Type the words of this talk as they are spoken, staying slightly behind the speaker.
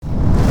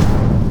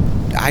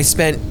I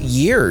spent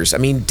years,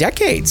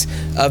 decades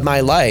of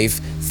my life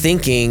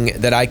thinking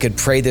that I could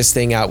pray this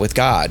thing out with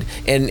God,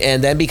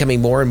 and then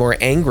becoming more and more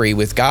angry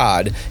with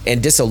God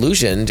and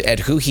disillusioned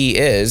at who he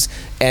is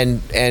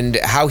and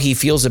how he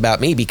feels about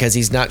me because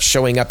he's not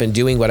showing up and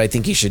doing what I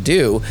think he should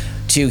do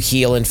to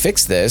heal and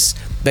fix this,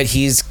 but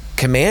he's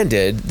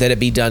commanded that it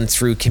be done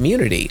through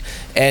community.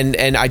 And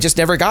I just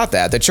never got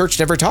that. The church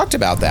never talked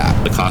about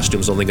that. The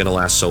costume's only going to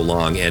last so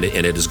long, and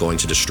it is going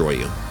to destroy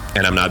you.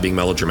 And I'm not being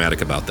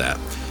melodramatic about that.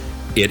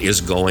 It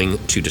is going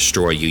to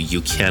destroy you.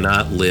 You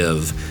cannot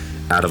live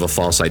out of a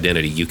false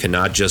identity. You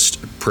cannot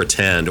just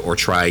pretend or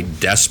try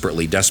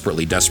desperately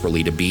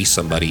to be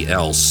somebody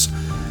else.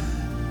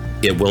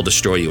 It will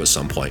destroy you at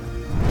some point.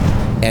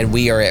 And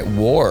we are at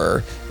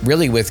war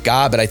really with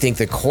God, but I think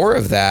the core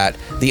of that,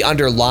 the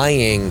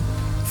underlying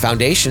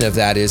foundation of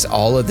that is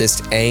all of this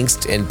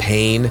angst and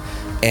pain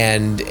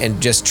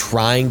and just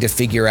trying to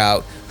figure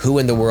out who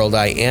in the world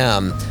I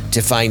am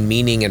to find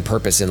meaning and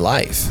purpose in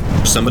life.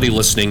 Somebody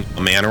listening,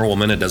 a man or a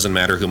woman, it doesn't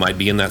matter who might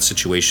be in that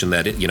situation,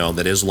 that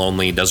that is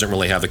lonely, doesn't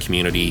really have a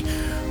community,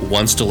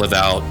 wants to live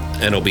out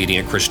an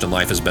obedient Christian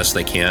life as best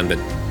they can, but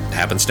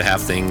happens to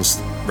have things,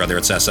 whether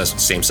it's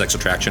same-sex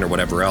attraction or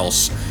whatever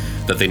else,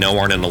 that they know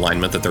aren't in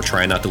alignment, that they're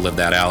trying not to live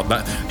that out.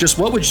 But just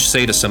what would you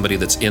say to somebody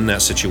that's in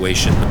that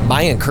situation?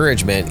 My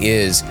encouragement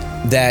is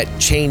that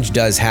change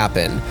does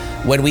happen.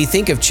 When we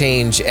think of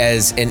change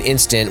as an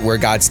instant where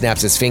God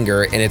snaps his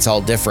finger and it's all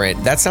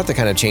different, that's not the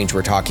kind of change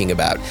we're talking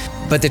about.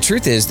 But the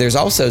truth is, there's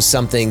also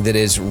something that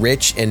is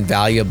rich and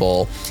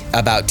valuable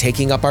about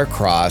taking up our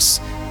cross.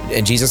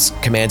 And Jesus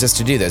commands us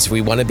to do this. If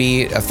we want to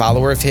be a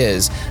follower of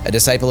his, a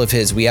disciple of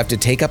his, we have to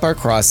take up our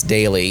cross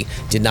daily,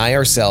 deny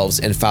ourselves,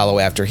 and follow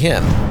after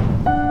him.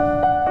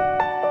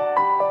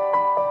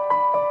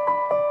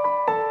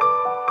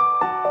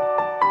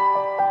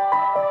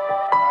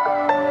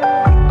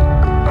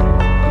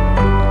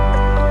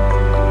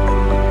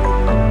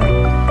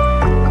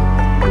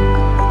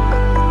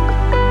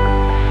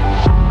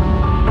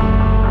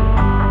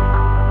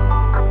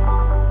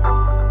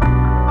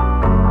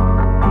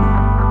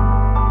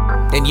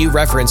 You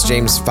referenced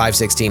James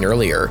 5:16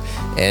 earlier,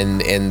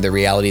 and the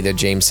reality that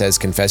James says,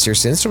 confess your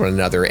sins to one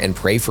another and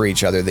pray for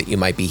each other that you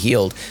might be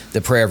healed. The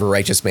prayer of a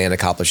righteous man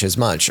accomplishes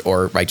much,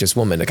 or righteous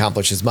woman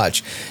accomplishes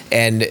much.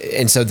 And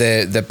so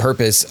the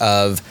purpose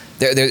of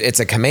it's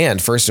a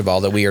command, first of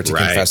all, that we are to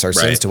confess our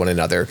sins to one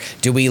another.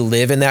 Do we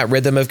live in that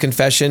rhythm of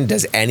confession?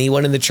 Does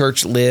anyone in the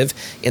church live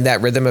in that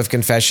rhythm of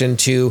confession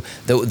to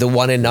the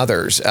one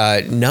another's?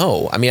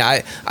 No.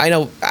 I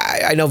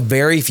know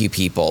very few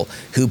people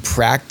who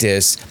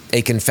practice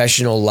a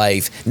confessional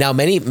life. Now,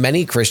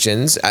 many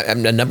Christians, a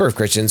number of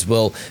Christians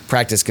will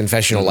practice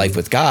confessional life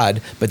with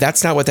God, but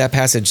that's not what that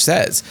passage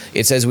says.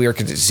 It says we are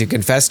to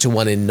confess to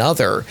one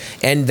another.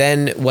 And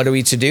then what are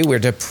we to do? We're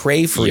to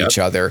pray for each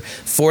other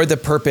for the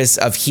purpose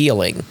of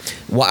healing.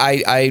 Well,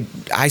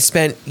 I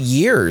spent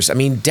years,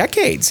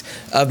 decades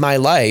of my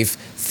life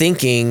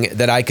thinking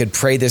that I could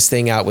pray this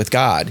thing out with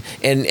God,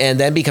 and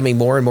then becoming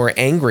more and more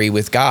angry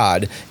with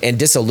God and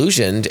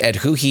disillusioned at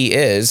who he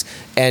is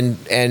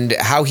and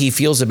how he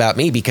feels about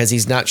me because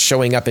he's not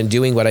showing up and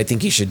doing what I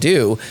think he should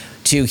do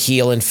to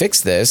heal and fix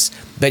this,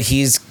 but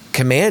he's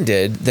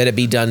commanded that it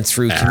be done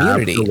through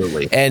community.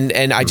 Absolutely.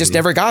 And I just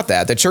never got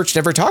that. The church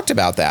never talked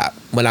about that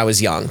when I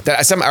was young.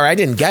 I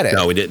didn't get it.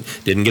 No, we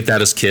didn't get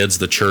that as kids.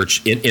 The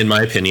church, in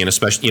my opinion,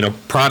 especially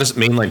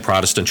mainline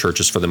Protestant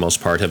churches for the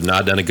most part, have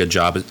not done a good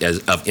job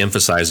of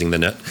emphasizing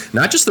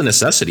not just the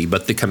necessity,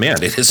 but the command.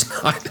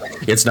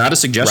 It's not a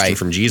suggestion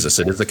from Jesus.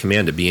 It is a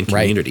command to be in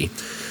community.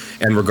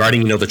 Right. And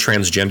regarding the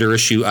transgender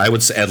issue, I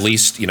would say at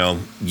least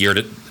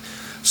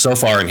so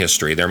far in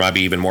history, there might be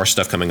even more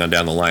stuff coming on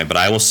down the line. But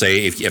I will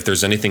say, if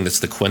there's anything that's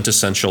the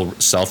quintessential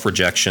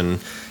self-rejection,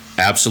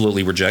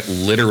 absolutely reject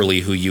literally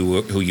who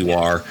you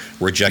are,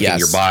 rejecting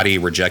your body,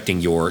 rejecting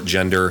your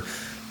gender,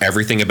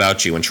 everything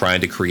about you, and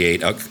trying to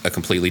create a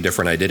completely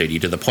different identity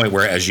to the point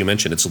where, as you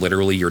mentioned, it's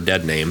literally your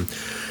dead name.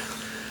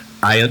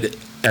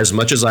 As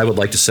much as I would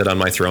like to sit on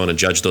my throne and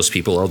judge those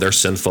people, they're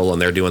sinful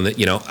and they're doing that,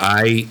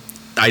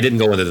 I didn't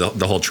go into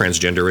the whole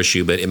transgender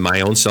issue, but in my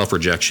own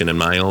self-rejection and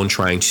my own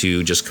trying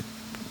to just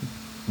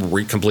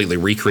completely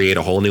recreate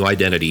a whole new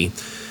identity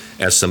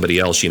as somebody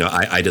else,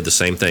 I did the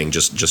same thing,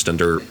 just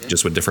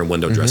with different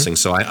window dressing.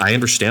 So I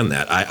understand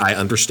that. I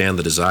understand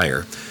the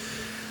desire.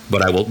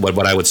 But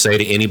what I would say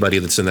to anybody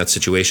that's in that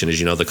situation is,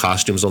 the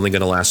costume's only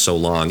going to last so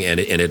long, and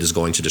it is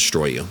going to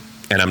destroy you.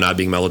 And I'm not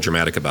being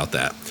melodramatic about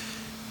that.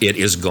 It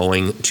is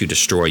going to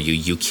destroy you.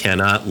 You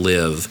cannot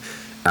live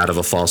out of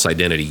a false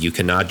identity. You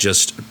cannot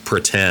just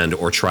pretend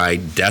or try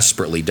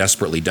desperately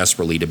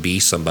to be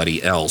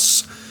somebody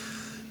else.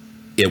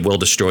 It will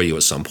destroy you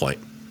at some point.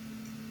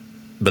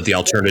 But the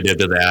alternative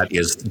to that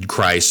is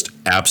Christ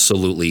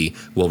absolutely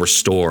will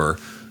restore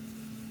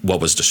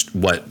what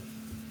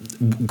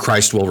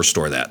Christ will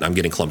restore that. I'm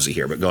getting clumsy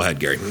here, but go ahead,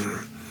 Gary.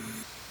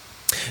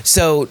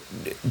 So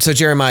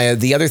Jeremiah,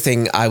 the other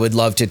thing I would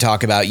love to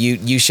talk about,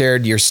 you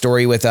shared your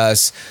story with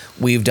us.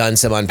 We've done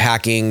some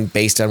unpacking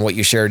based on what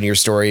you shared in your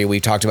story.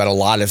 We've talked about a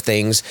lot of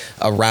things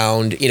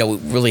around,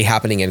 really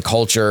happening in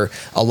culture,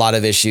 a lot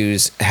of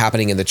issues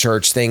happening in the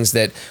church, things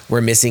that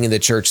we're missing in the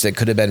church that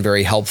could have been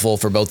very helpful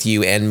for both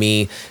you and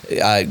me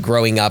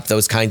growing up,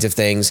 those kinds of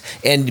things.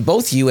 And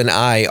both you and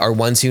I are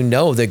ones who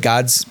know that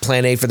God's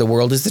plan A for the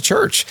world is the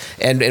church.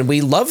 And we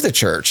love the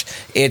church.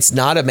 It's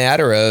not a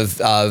matter of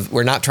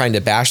we're not trying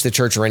to bash the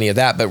church or any of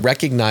that, but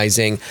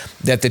recognizing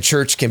that the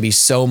church can be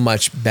so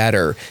much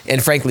better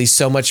and frankly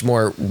so much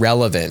more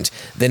relevant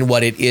than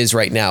what it is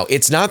right now.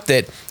 It's not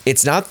that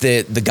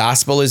the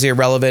gospel is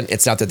irrelevant.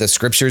 It's not that the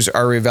scriptures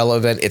are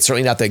irrelevant. It's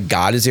certainly not that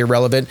God is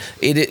irrelevant.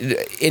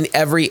 In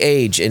every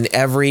age, in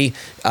every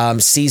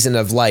season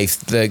of life,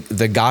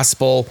 the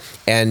gospel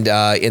and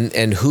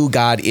who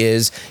God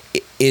is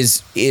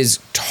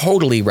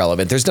totally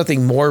relevant. There's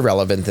nothing more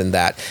relevant than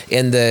that.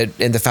 And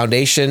the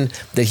foundation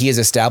that He has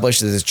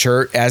established as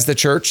the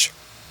church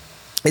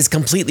is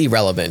completely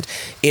relevant.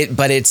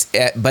 But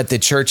the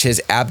church has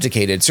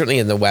abdicated, certainly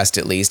in the West,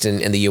 at least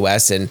in the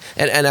U.S. and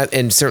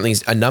certainly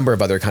a number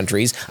of other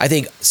countries. I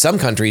think some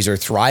countries are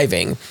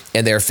thriving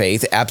in their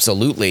faith,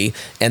 absolutely,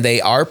 and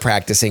they are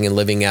practicing and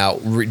living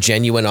out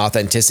genuine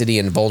authenticity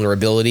and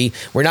vulnerability.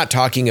 We're not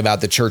talking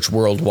about the church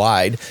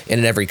worldwide and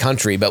in every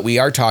country, but we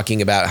are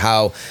talking about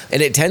how,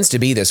 and it tends to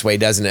be this way,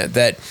 doesn't it?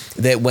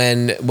 That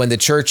when the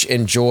church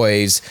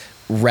enjoys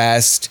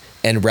rest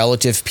and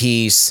relative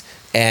peace,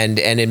 and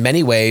in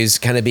many ways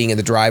kind of being in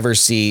the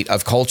driver's seat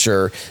of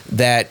culture,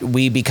 that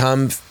we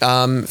become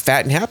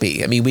fat and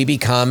happy. I mean, we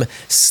become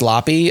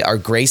sloppy. Our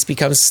grace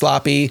becomes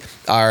sloppy.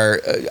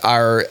 Our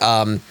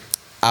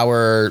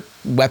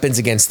weapons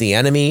against the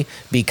enemy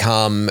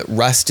become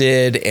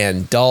rusted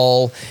and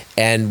dull,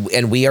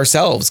 and we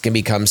ourselves can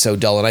become so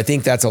dull. And I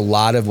think that's a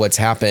lot of what's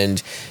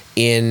happened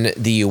in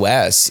the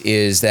U.S.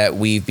 is that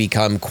we've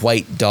become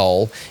quite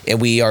dull,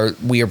 and we are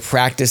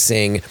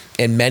practicing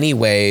in many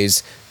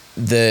ways.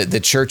 The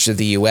church of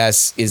the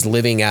U.S. is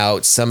living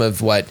out some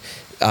of what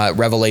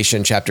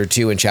Revelation chapter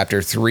 2 and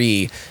chapter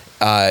 3,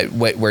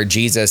 where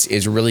Jesus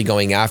is really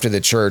going after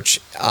the church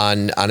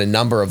on a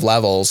number of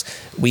levels.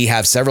 We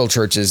have several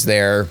churches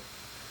there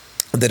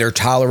that are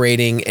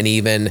tolerating and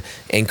even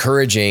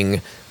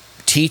encouraging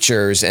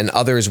teachers and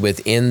others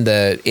within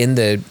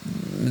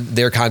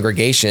their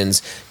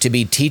congregations to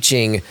be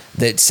teaching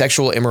that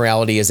sexual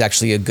immorality is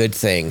actually a good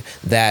thing,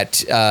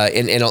 that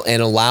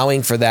and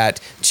allowing for that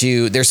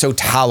they're so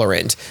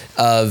tolerant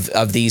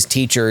of these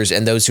teachers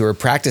and those who are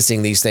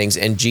practicing these things,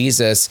 and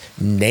Jesus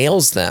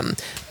nails them.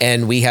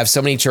 And we have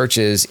so many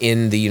churches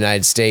in the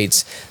United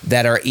States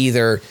that are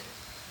either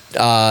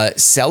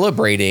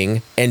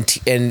celebrating and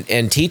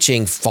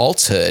teaching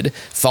falsehood,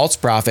 false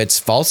prophets,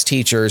 false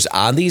teachers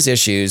on these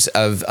issues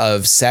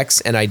of sex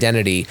and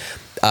identity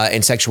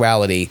and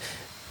sexuality.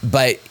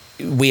 But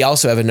we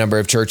also have a number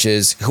of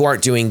churches who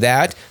aren't doing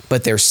that,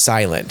 but they're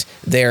silent.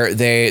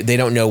 They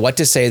don't know what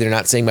to say. They're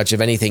not saying much of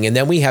anything. And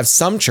then we have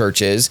some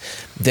churches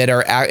that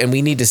are out, and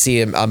we need to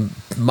see a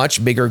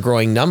much bigger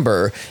growing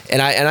number.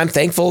 And I'm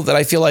thankful that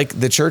I feel like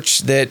the church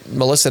that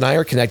Melissa and I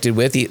are connected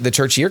with, the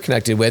church you're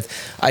connected with,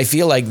 I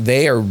feel like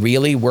they are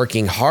really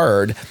working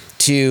hard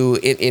to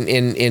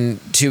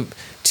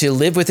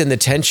live within the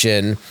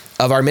tension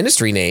of our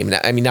ministry name.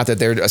 I mean, not that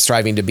they're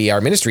striving to be our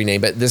ministry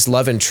name, but this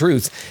love and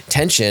truth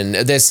tension,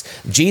 this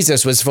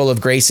Jesus was full of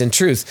grace and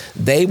truth.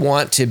 They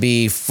want to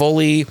be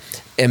fully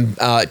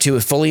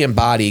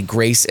embody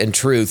grace and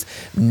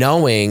truth,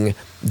 knowing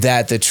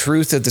that the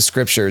truth of the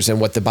scriptures and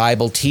what the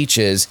Bible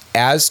teaches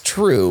as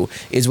true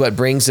is what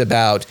brings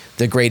about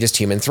the greatest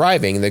human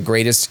thriving, the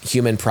greatest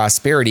human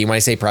prosperity. When I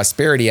say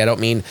prosperity, I don't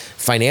mean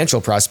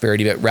financial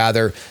prosperity, but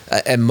rather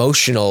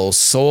emotional,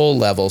 soul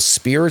level,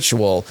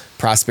 spiritual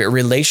prosperity,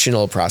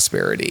 relational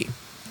prosperity.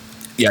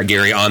 Yeah,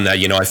 Gary, on that,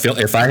 I feel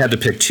if I had to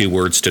pick two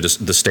words to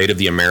the state of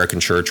the American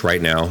church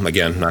right now,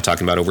 again, not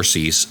talking about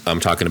overseas,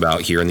 I'm talking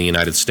about here in the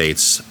United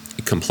States,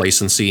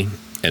 complacency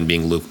and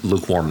being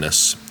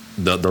lukewarmness.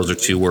 Those are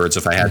two words.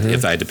 If I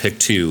had to pick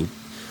two,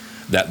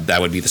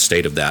 that would be the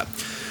state of that.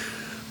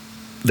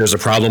 There's a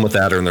problem with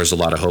that, and there's a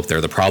lot of hope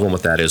there. The problem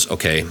with that is,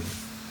 okay,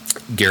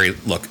 Gary,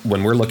 look,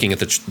 when we're looking at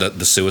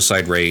the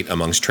suicide rate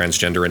amongst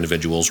transgender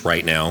individuals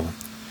right now,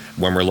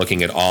 when we're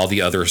looking at all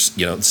the other,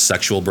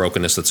 sexual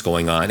brokenness that's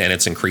going on, and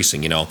it's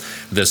increasing,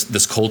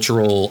 this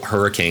cultural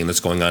hurricane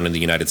that's going on in the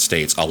United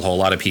States, a whole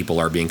lot of people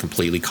are being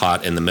completely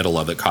caught in the middle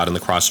of it, caught in the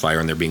crossfire,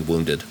 and they're being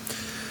wounded.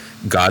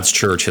 God's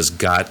church has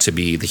got to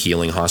be the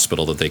healing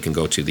hospital that they can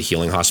go to, the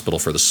healing hospital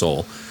for the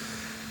soul.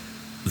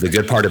 The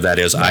good part of that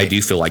is right. I do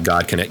feel like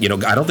God can, I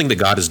don't think that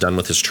God is done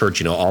with his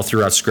church, all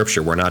throughout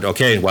scripture. We're not,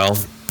 okay, well,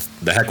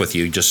 the heck with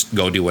you, just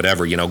go do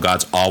whatever.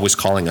 God's always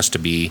calling us to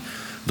be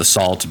the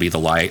salt, to be the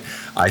light.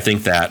 I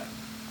think that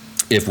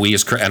if we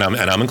as, and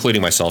I'm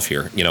including myself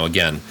here,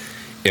 again,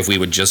 if we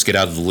would just get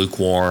out of the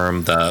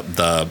lukewarm,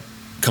 the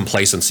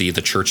complacency,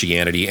 the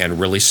churchianity, and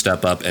really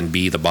step up and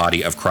be the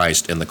body of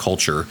Christ in the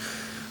culture,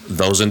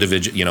 those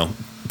individuals,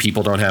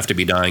 People don't have to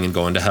be dying and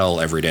going to hell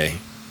every day.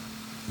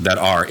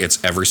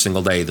 It's every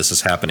single day this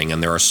is happening,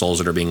 and there are souls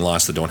that are being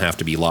lost that don't have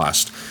to be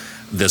lost.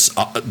 This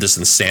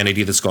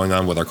insanity that's going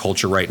on with our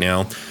culture right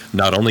now,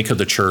 not only could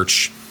the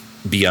church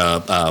be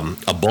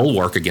a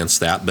bulwark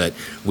against that, but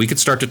we could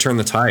start to turn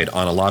the tide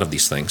on a lot of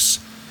these things.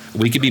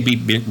 We could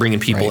be bringing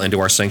people into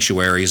our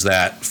sanctuaries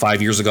that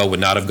 5 years ago would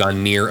not have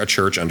gone near a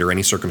church under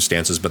any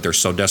circumstances, but they're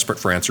so desperate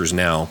for answers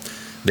now,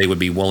 they would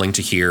be willing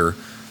to hear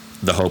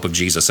the hope of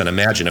Jesus. And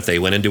imagine if they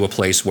went into a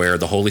place where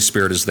the Holy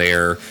Spirit is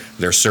there,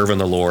 they're serving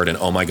the Lord, and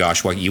oh my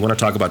gosh, you want to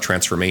talk about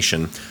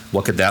transformation,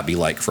 what could that be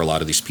like for a lot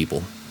of these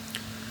people?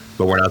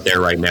 But we're not there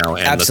right now.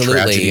 And Absolutely.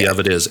 The tragedy of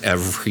it is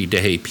every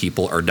day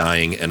people are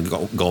dying and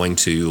going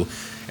to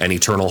an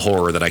eternal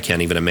horror that I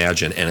can't even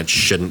imagine, and it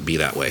shouldn't be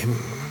that way.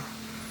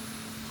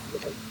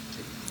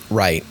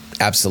 Right.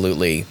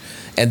 Absolutely.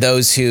 And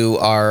those who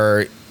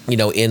are,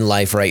 in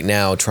life right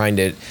now, trying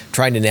to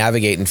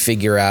navigate and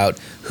figure out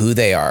who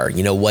they are,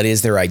 what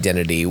is their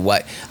identity?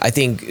 What I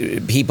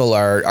think people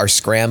are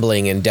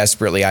scrambling and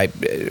desperately. I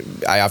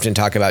often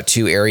talk about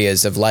two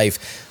areas of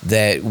life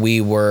that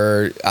we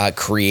were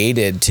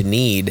created to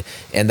need,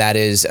 and that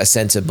is a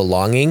sense of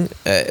belonging,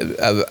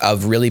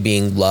 of really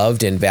being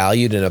loved and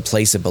valued in a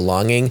place of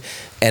belonging,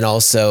 and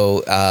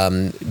also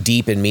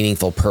deep and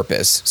meaningful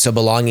purpose. So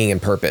belonging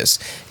and purpose.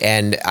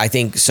 And I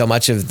think so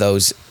much of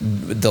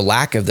the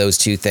lack of those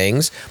two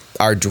things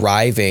are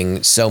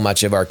driving so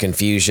much of our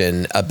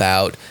confusion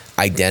about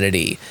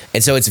identity.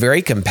 And so it's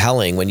very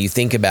compelling when you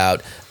think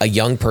about a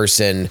young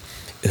person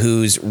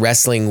who's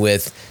wrestling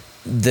with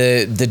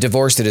the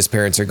divorce that his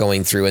parents are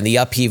going through and the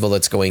upheaval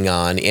that's going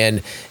on,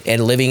 and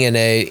living in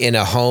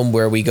a home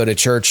where we go to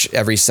church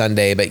every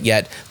Sunday, but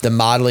yet the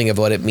modeling of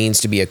what it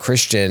means to be a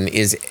Christian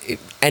is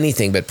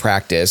anything but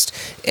practiced,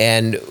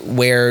 and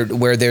where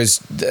there's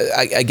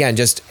again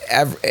just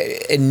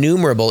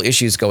innumerable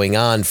issues going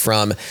on,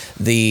 from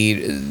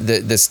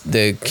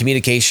the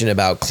communication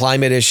about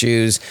climate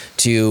issues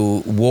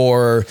to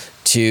war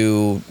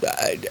to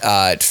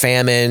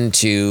famine,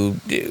 to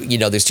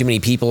there's too many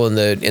people in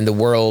the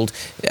world,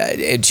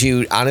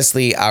 to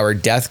honestly our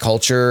death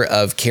culture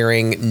of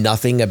caring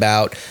nothing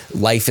about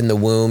life in the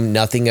womb,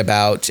 nothing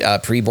about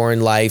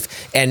preborn life,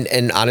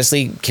 and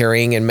honestly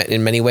caring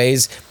in many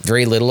ways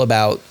very little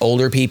about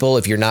older people.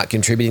 If you're not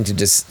contributing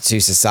to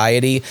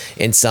society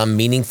in some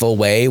meaningful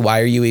way,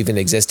 why are you even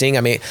existing?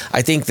 I mean,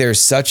 I think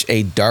there's such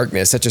a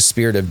darkness, such a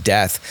spirit of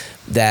death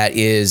that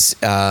is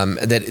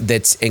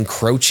that's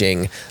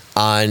encroaching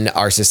on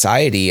our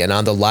society and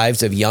on the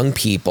lives of young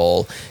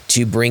people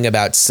to bring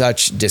about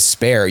such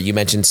despair. You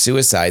mentioned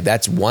suicide.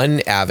 That's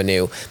one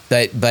avenue,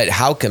 but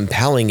how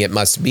compelling it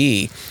must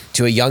be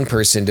to a young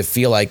person to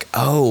feel like,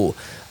 oh,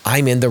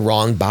 I'm in the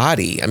wrong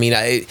body. I mean,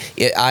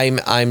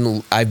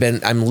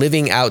 I'm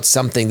living out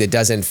something that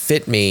doesn't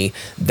fit me.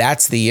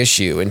 That's the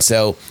issue. And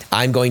so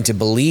I'm going to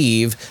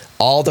believe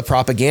all the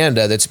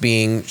propaganda that's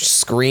being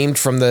screamed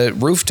from the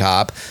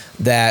rooftop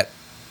that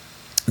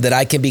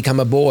I can become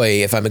a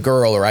boy if I'm a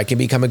girl, or I can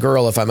become a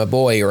girl if I'm a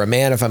boy, or a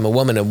man if I'm a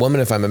woman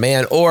if I'm a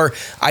man, or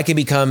I can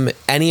become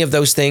any of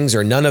those things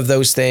or none of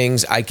those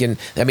things.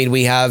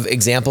 We have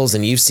examples,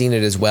 and you've seen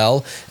it as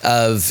well,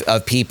 of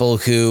people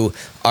who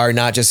are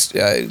not just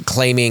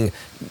claiming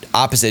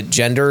opposite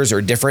genders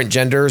or different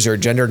genders or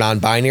gender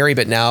non-binary,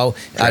 but now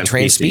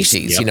trans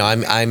species. Yep.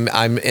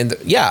 I'm in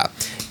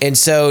and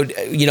so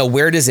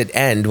where does it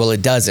end? Well,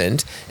 it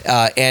doesn't,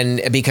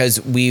 and because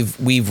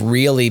we've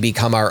really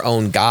become our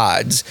own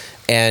gods,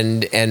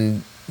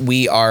 and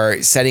we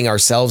are setting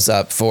ourselves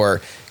up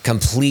for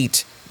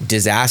complete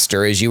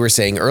disaster. As you were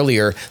saying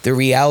earlier, the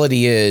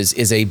reality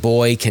is a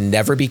boy can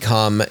never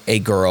become a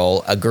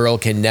girl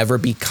can never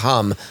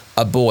become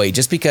a boy,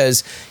 just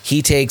because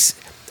he takes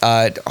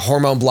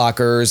hormone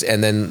blockers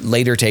and then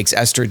later takes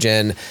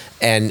estrogen,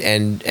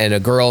 and a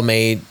girl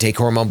may take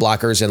hormone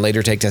blockers and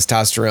later take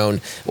testosterone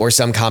or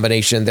some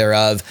combination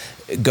thereof,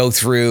 go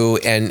through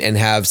and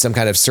have some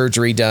kind of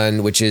surgery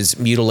done, which is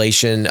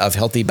mutilation of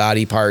healthy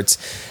body parts.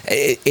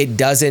 It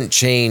doesn't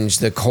change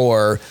the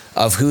core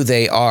of who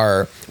they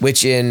are,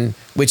 which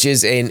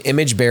is an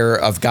image bearer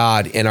of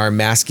God in our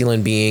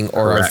masculine being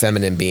or Correct. Our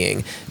feminine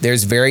being.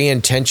 There's very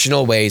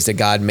intentional ways that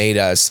God made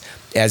us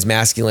as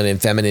masculine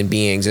and feminine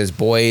beings, as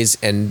boys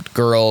and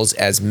girls,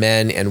 as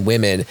men and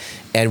women,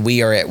 and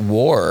we are at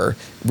war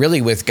really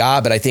with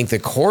God. But I think the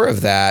core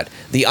of that,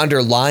 the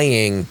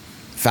underlying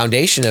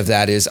foundation of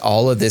that, is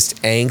all of this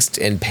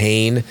angst and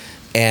pain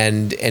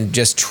and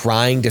just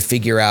trying to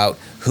figure out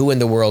who in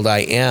the world I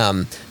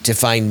am to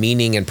find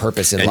meaning and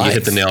purpose in life. And you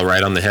hit the nail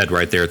right on the head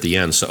right there at the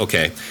end. So,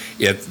 okay,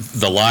 if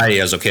the lie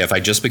is, okay, if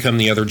I just become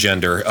the other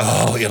gender,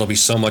 it'll be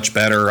so much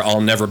better. I'll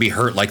never be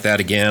hurt like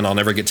that again. I'll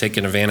never get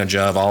taken advantage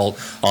of.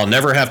 I'll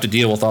never have to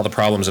deal with all the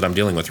problems that I'm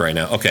dealing with right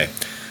now. Okay,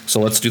 so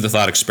let's do the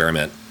thought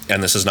experiment.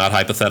 And this is not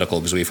hypothetical,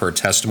 because we've heard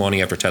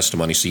testimony after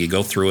testimony. So you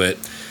go through it,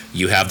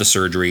 you have the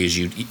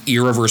surgeries,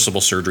 irreversible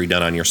surgery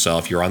done on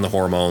yourself, you're on the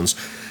hormones,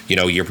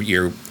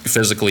 you're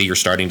physically, you're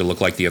starting to look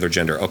like the other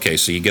gender. Okay,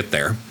 so you get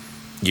there.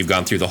 You've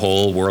gone through the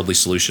whole worldly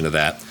solution of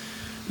that.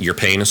 Your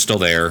pain is still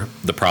there.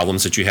 The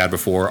problems that you had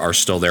before are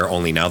still there,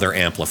 only now they're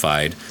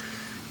amplified.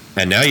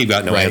 And now you've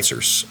got no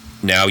answers.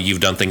 Now you've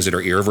done things that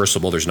are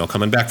irreversible. There's no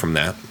coming back from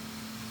that.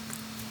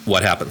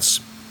 What happens?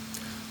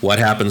 What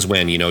happens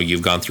when,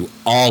 you've gone through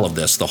all of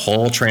this, the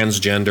whole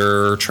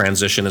transgender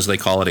transition, as they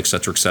call it, et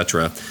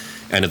cetera,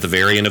 and at the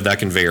very end of that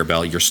conveyor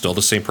belt, you're still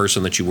the same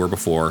person that you were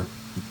before.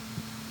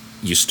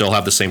 You still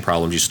have the same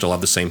problems. You still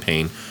have the same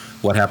pain.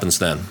 What happens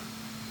then?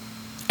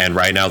 And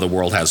right now, the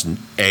world has,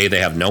 A, they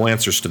have no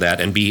answers to that,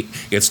 and B,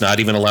 it's not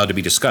even allowed to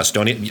be discussed.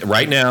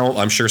 Right now,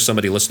 I'm sure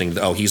somebody listening,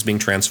 he's being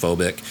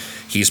transphobic,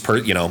 he's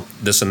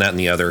this and that and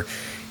the other.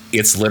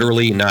 It's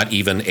literally not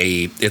even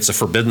it's a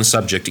forbidden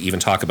subject to even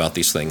talk about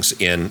these things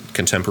in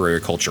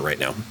contemporary culture right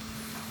now.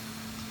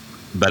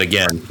 But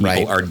again,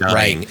 people are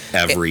dying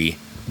every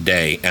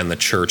day, and the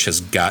church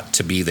has got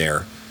to be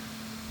there.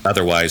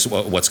 Otherwise,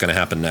 what's going to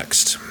happen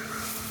next?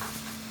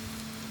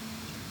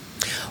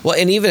 Well,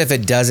 and even if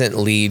it doesn't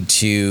lead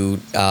to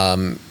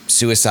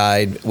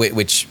suicide,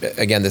 which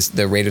again,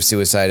 the rate of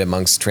suicide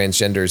amongst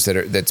transgenders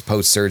that's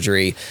post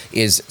surgery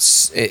is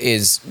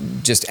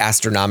just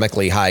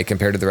astronomically high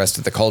compared to the rest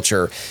of the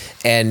culture,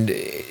 and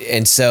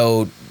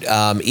so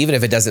even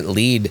if it doesn't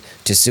lead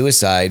to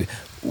suicide,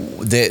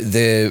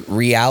 the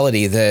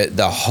reality,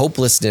 the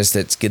hopelessness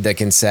that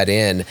can set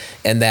in,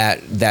 and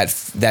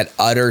that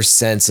utter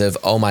sense of,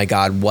 oh my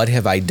God, what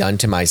have I done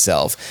to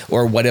myself,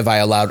 or what have I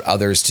allowed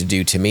others to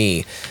do to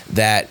me?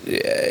 That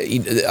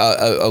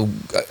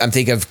I'm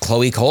thinking of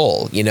Chloe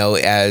Cole,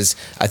 as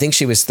I think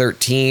she was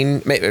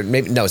 13,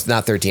 maybe no, it's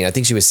not 13. I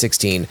think she was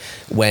 16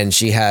 when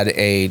she had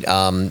a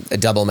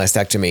double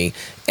mastectomy.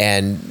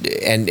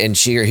 And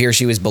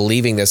she was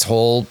believing this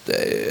whole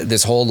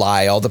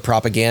lie, all the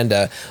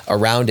propaganda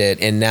around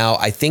it. And now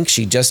I think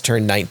she just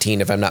turned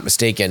 19, if I'm not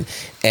mistaken.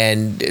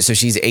 And so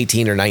she's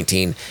 18 or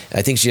 19.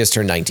 I think she just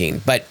turned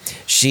 19. But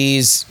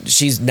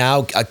she's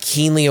now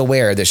keenly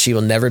aware that she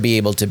will never be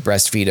able to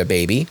breastfeed a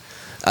baby.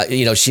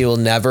 She will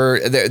never.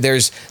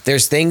 There's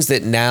things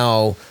that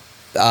now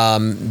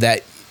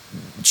that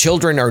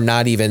children are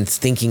not even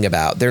thinking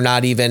about. They're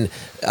not even,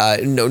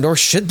 nor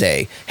should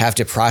they have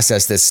to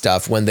process this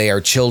stuff when they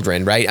are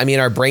children, right? I mean,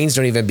 our brains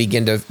aren't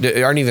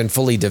even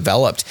fully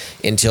developed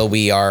until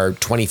we are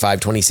 25,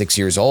 26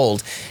 years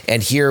old.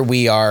 And here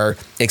we are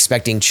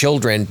expecting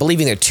children,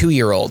 believing they're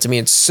 2-year-olds. I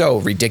mean, it's so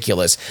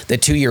ridiculous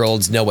that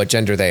 2-year-olds know what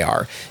gender they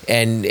are.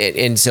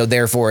 And so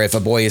therefore, if a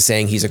boy is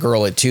saying he's a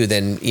girl at 2,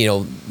 then,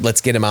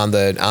 let's get him on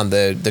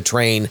the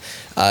train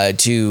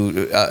to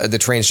the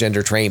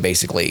transgender train,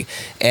 basically.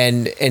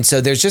 And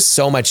so there's just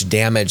so much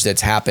damage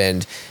that's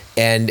happened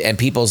and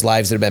people's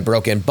lives that have been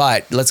broken.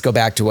 But let's go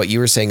back to what you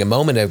were saying a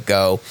moment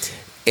ago.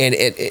 And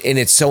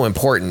it's so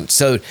important.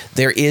 So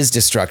there is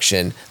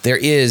destruction. There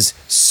is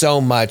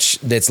so much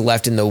that's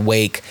left in the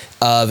wake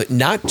of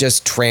not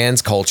just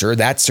trans culture.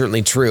 That's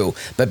certainly true.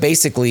 But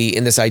basically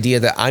in this idea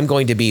that I'm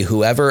going to be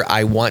whoever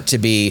I want to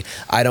be.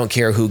 I don't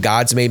care who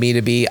God's made me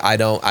to be.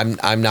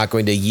 I'm not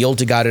going to yield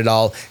to God at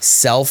all.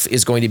 Self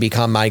is going to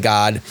become my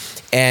God.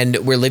 And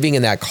we're living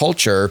in that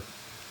culture.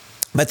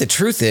 But the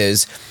truth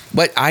is,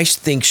 what I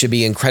think should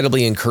be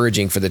incredibly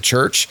encouraging for the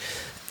church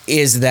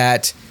is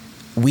that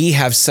we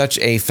have such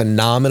a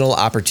phenomenal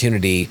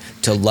opportunity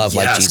to love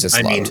like Jesus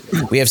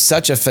loved. We have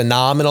such a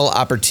phenomenal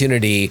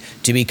opportunity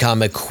to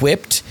become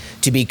equipped,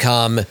 to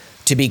become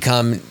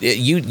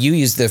you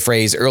used the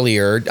phrase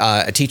earlier,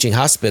 a teaching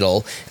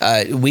hospital.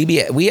 We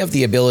have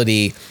the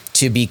ability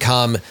to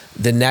become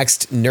the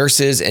next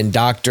nurses and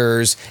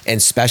doctors and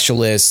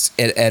specialists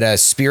at a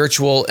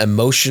spiritual,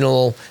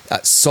 emotional,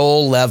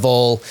 soul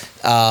level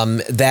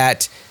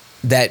that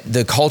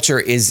the culture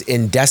is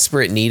in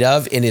desperate need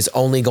of and is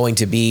only going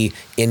to be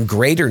in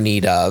greater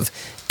need of.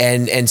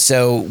 And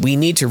so we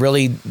need to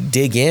really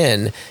dig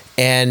in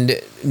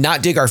and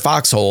not dig our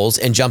foxholes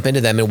and jump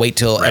into them and wait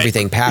till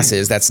everything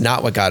passes. That's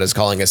not what God is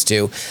calling us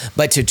to,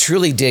 but to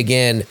truly dig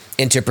in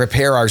and to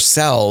prepare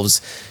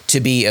ourselves to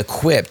be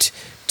equipped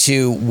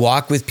to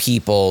walk with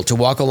people, to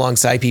walk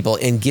alongside people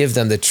and give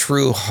them the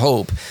true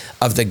hope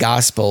of the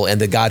gospel and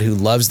the God who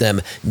loves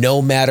them,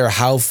 no matter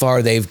how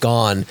far they've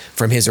gone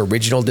from his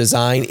original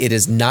design. It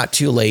is not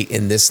too late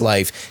in this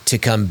life to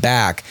come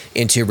back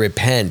and to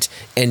repent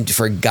and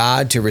for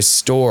God to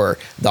restore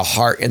the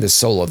heart and the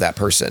soul of that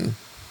person.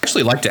 I'd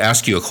actually like to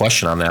ask you a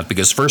question on that,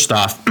 because first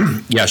off,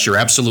 yes, you're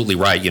absolutely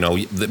right.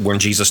 When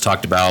Jesus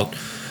talked about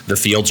the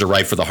fields are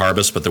ripe for the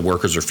harvest, but the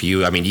workers are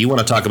few. I mean, you want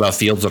to talk about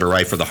fields that are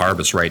ripe for the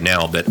harvest right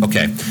now, but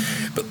okay.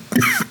 But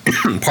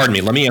pardon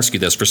me, let me ask you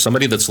this for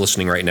somebody that's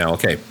listening right now.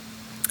 Okay.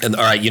 And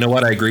all right, you know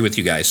what? I agree with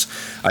you guys.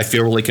 I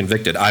feel really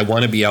convicted. I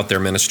want to be out there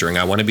ministering.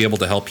 I want to be able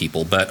to help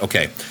people, but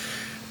okay.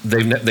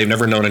 they've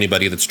never known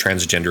anybody that's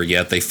transgender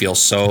yet. They feel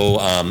so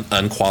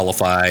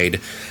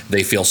unqualified.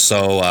 They feel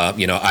so,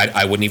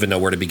 I wouldn't even know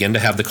where to begin to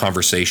have the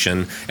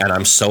conversation. And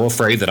I'm so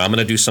afraid that I'm going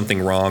to do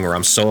something wrong, or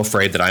I'm so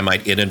afraid that I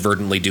might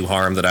inadvertently do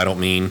harm that I don't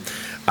mean.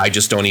 I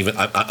just don't even,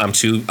 I'm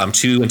too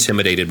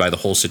intimidated by the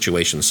whole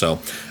situation. So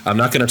I'm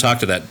not going to talk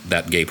to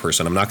that gay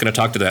person. I'm not going to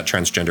talk to that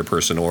transgender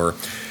person, or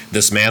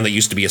this man that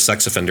used to be a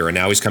sex offender and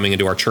now he's coming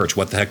into our church.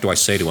 What the heck do I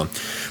say to him?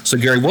 So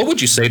Gary, what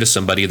would you say to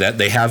somebody that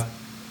they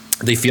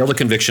feel the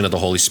conviction of the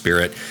Holy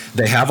Spirit,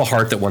 they have a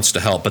heart that wants to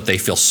help, but they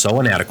feel so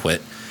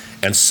inadequate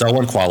and so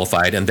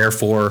unqualified, and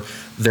therefore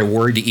they're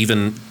worried to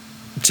even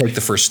take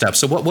the first step?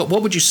 So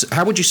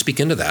how would you speak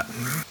into that?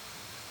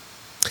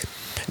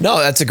 No,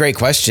 that's a great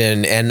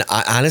question. And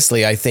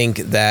honestly, I think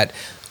that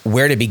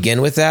where to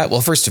begin with that?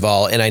 Well, first of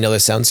all, and I know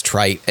this sounds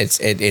trite,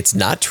 it's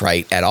not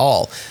trite at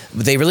all.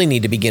 They really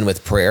need to begin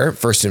with prayer,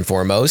 first and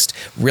foremost,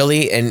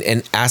 really,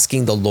 and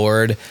asking the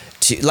Lord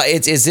to, like,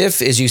 it's as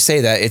if, as you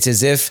say that, it's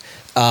as if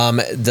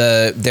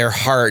their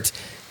heart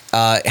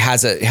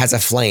has a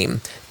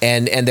flame,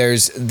 and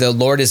the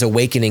Lord is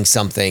awakening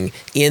something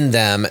in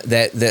them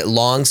that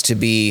longs to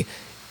be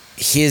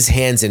his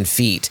hands and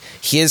feet,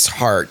 his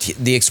heart,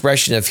 the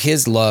expression of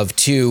his love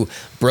to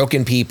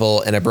broken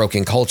people and a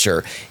broken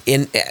culture.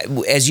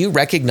 As you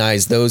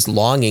recognize those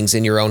longings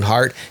in your own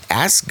heart,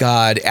 ask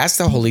God, ask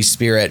the Holy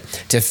Spirit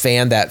to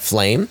fan that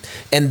flame.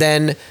 And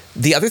then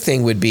the other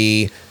thing would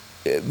be,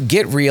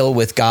 get real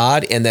with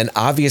God. And then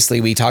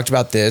obviously we talked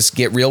about this,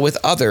 get real with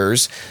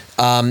others,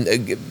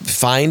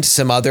 find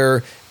some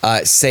other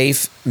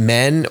safe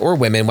men or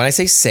women. When I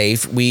say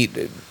safe,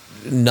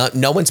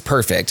 no one's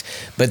perfect,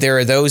 but there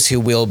are those who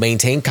will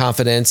maintain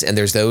confidence, and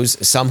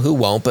there's some who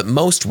won't, but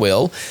most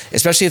will,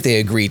 especially if they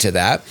agree to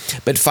that.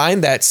 But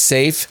find that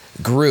safe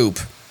group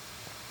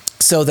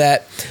so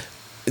that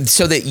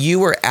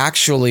you are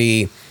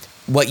actually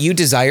what you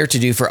desire to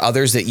do for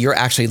others, that you're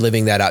actually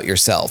living that out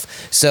yourself.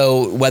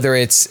 So whether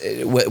it's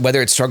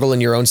struggle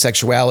in your own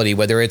sexuality,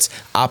 whether it's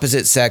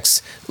opposite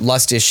sex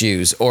lust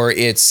issues, or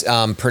it's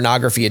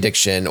pornography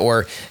addiction,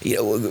 or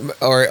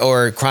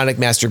chronic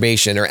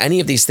masturbation, or any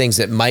of these things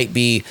that might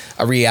be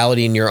a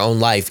reality in your own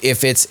life,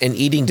 if it's an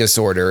eating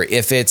disorder,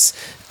 if it's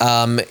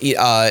the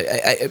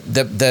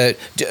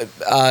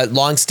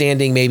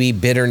long-standing maybe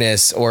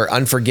bitterness or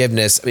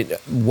unforgiveness, I mean,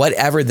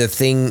 whatever the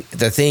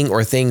thing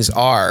or things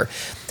are.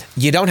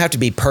 You don't have to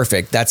be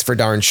perfect, that's for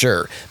darn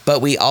sure. But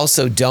we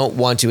also don't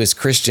want to, as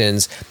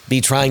Christians,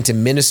 be trying to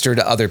minister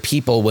to other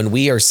people when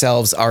we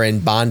ourselves are in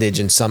bondage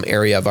in some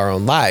area of our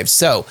own lives.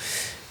 So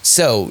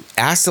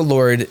ask the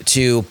Lord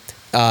to,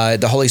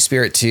 the Holy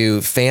Spirit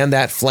to fan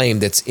that flame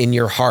that's in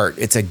your heart.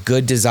 It's a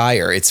good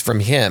desire. It's from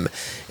Him.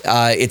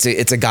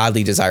 It's a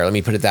godly desire. Let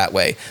me put it that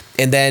way.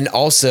 And then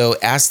also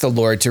ask the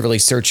Lord to really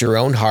search your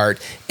own heart.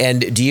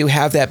 And do you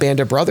have that band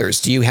of brothers?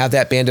 Do you have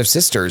that band of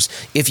sisters?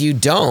 If you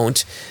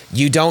don't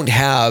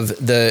have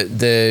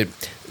the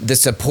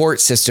support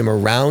system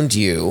around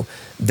you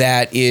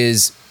that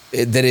is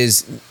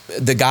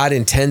the God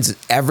intends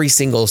every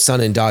single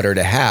son and daughter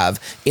to have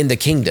in the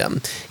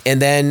kingdom.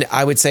 And then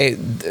I would say,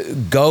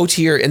 go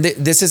to and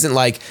this isn't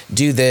like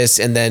do this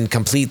and then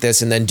complete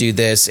this and then do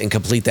this and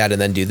complete that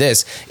and then do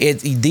this.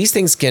 These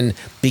things can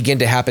begin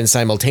to happen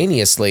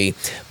simultaneously,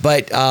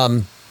 but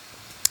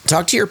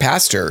talk to your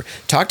pastor,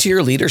 talk to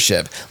your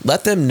leadership,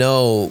 let them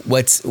know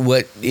what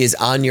is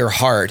on your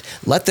heart.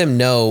 Let them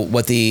know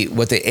what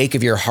the ache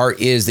of your heart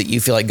is that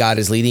you feel like God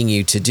is leading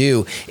you to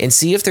do, and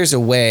see if there's a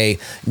way,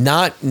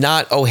 not,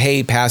 oh,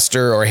 hey,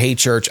 pastor, or hey,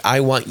 church,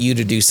 I want you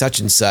to do such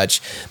and such,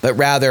 but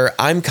rather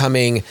I'm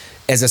coming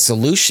as a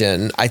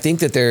solution. I think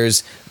that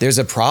there's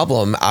a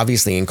problem,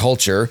 obviously, in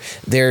culture.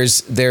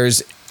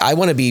 I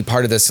want to be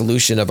part of the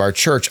solution of our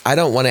church. I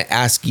don't want to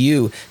ask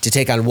you to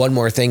take on one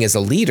more thing as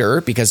a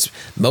leader, because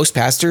most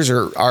pastors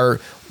are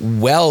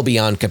well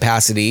beyond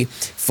capacity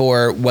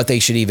for what they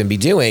should even be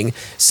doing.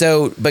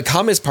 So, but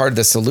come as part of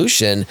the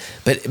solution,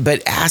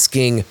 but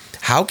asking,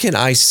 how can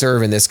I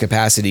serve in this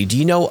capacity? Do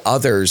you know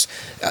others?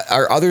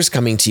 Are others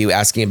coming to you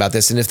asking about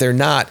this? And if they're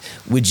not,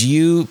 would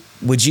you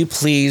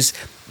please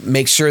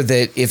make sure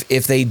that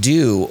if they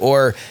do,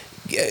 or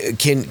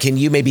can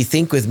you maybe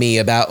think with me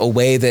about a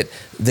way that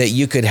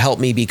you could help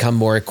me become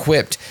more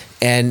equipped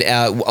and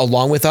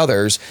along with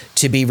others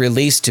to be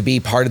released to be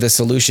part of the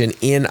solution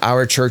in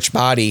our church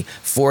body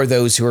for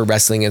those who are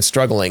wrestling and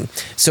struggling.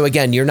 So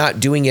again, you're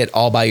not doing it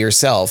all by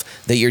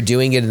yourself, that you're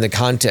doing it in the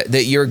context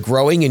that you're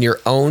growing in your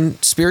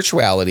own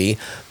spirituality,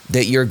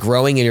 that you're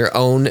growing in your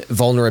own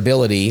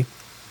vulnerability.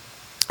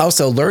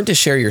 Also, learn to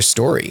share your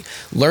story.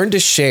 Learn to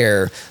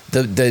share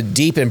the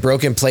deep and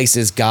broken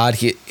places God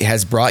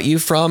has brought you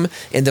from,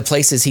 and the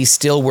places He's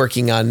still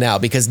working on now,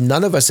 because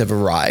none of us have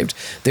arrived.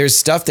 There's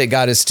stuff that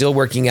God is still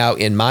working out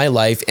in my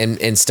life,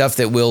 and stuff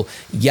that will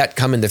yet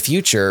come in the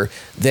future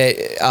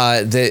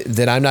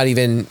that I'm not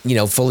even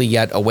fully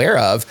yet aware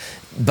of.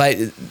 But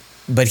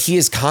but he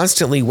is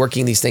constantly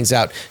working these things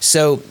out.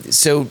 So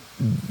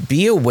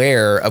be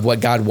aware of what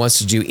God wants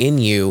to do in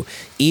you,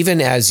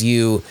 even as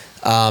you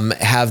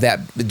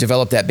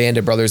develop that band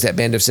of brothers, that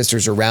band of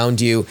sisters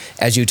around you,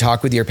 as you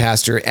talk with your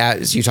pastor,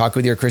 as you talk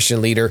with your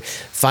Christian leader.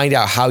 Find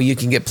out how you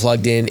can get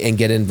plugged in and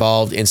get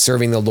involved in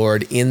serving the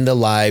Lord in the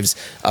lives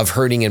of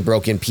hurting and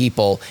broken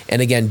people.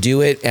 And again,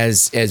 do it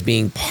as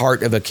being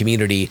part of a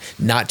community,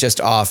 not just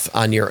off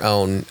on your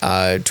own,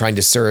 trying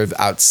to serve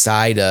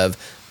outside of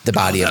the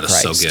body of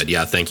Christ. That is so good.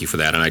 Yeah, thank you for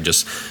that. And I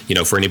just,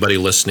 for anybody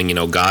listening,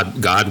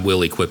 God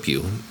will equip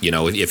you.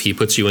 If he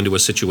puts you into a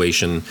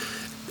situation,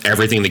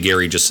 everything that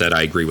Gary just said,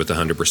 I agree with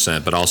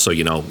 100%. But also,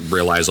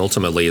 realize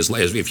ultimately,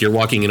 if you're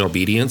walking in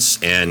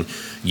obedience and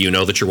you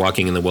know that you're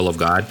walking in the will of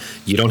God,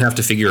 you don't have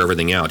to figure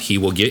everything out. He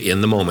will get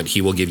in the moment.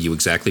 He will give you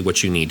exactly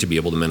what you need to be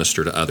able to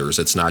minister to others.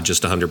 It's not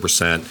just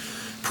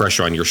 100%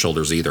 pressure on your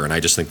shoulders either. And I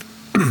just think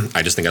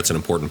that's an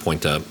important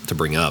point to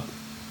bring up.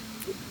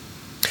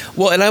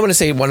 Well, and I want to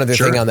say one other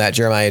thing on that,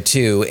 Jeremiah,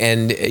 too.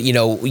 And,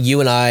 you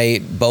and I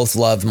both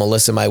love,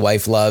 Melissa, my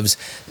wife, loves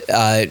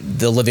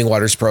the Living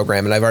Waters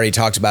program. And I've already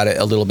talked about it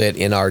a little bit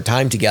in our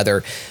time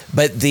together.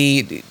 But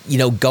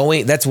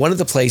that's one of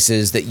the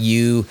places that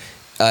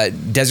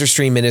Desert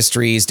Stream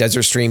Ministries,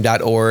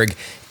 desertstream.org,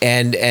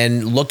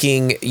 and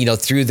looking,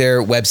 through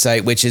their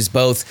website, which is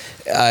both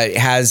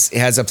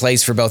has a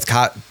place for both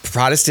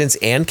Protestants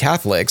and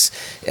Catholics.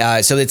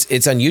 So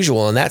it's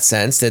unusual in that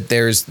sense that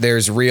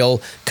there's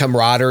real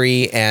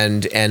camaraderie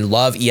and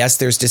love. Yes,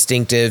 there's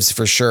distinctives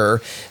for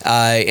sure,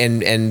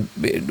 and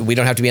we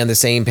don't have to be on the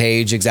same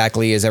page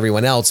exactly as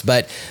everyone else.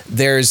 But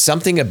there's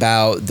something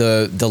about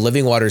the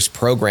Living Waters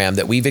program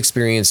that we've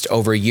experienced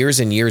over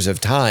years and years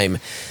of time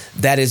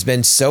that has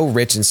been so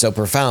rich and so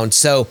profound.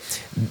 So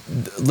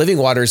Living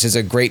Waters is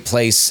a great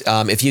place.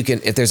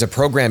 If there's a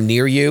program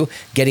near you,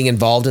 getting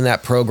involved in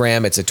that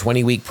program. It's a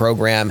 20-week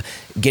program.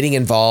 Getting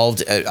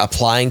involved,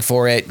 applying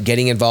for it,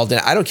 getting involved in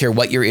it. I don't care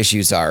what your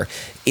issues are.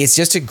 It's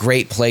just a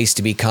great place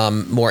to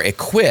become more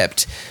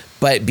equipped.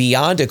 But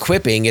beyond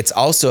equipping, it's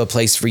also a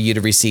place for you to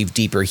receive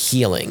deeper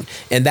healing.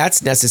 And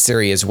that's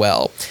necessary as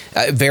well.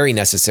 Very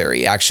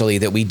necessary, actually,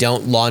 that we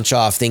don't launch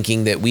off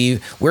thinking that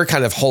we're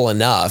kind of whole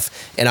enough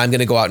and I'm going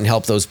to go out and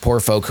help those poor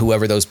folk,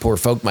 whoever those poor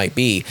folk might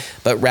be.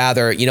 But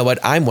rather, you know what?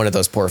 I'm one of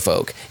those poor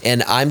folk.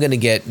 And I'm going to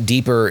get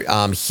deeper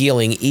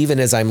healing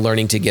even as I'm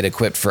learning to get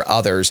equipped for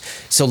others.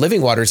 So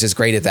Living Waters is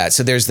great at that.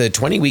 So there's the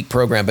 20-week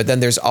program, but then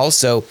there's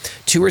also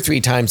 2 or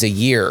 3 times a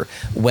year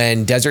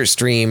when Desert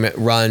Stream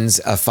runs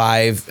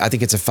I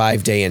think it's a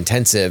 5-day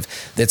intensive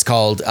that's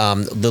called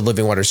the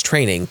Living Waters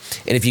Training.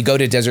 And if you go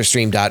to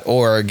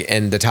desertstream.org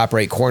and the top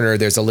right corner,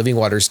 there's a Living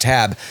Waters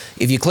tab.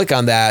 If you click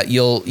on that,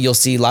 you'll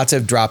see lots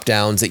of drop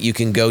downs that you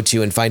can go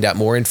to and find out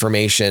more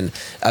information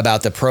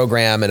about the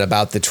program and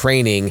about the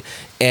training.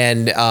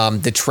 And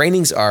the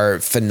trainings are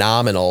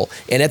phenomenal.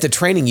 And at the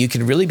training, you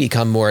can really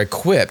become more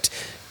equipped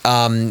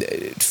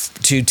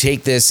to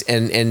take this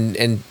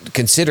and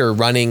consider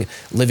running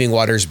Living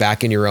Waters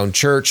back in your own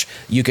church.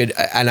 You could,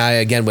 and I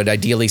again would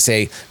ideally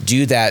say,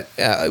 do that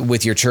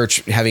with your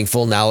church having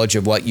full knowledge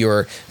of what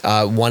you're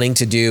wanting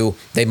to do.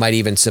 They might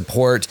even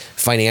support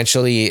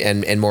financially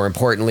and more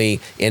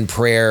importantly in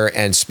prayer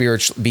and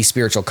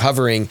spiritual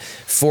covering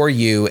for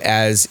you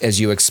as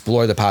you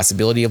explore the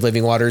possibility of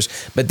Living Waters.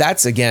 But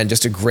that's again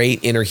just a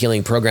great inner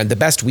healing program, the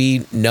best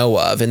we know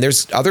of, and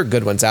there's other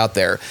good ones out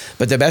there,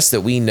 but the best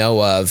that we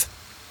know of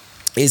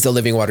is the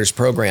Living Waters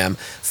program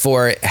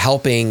for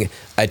helping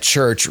a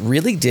church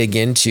really dig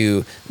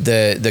into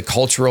the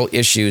cultural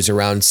issues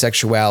around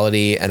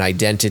sexuality and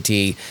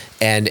identity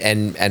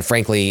and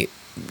frankly,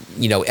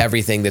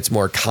 everything that's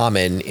more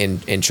common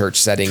in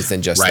church settings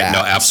than just that. Right. No,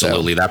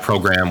 absolutely. So that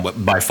program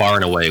by far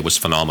and away was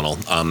phenomenal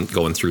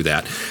going through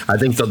that. I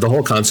think the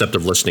whole concept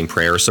of listening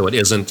prayer, so it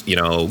isn't,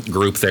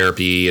 group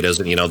therapy. It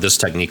isn't, this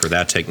technique or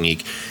that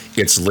technique.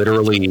 It's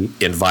literally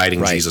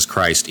inviting Jesus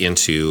Christ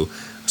into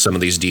some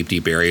of these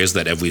deep areas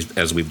that,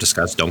 as we've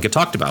discussed, don't get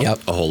talked about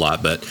a whole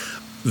lot, but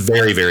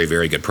very, very,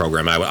 very good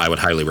program. I would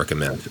highly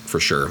recommend for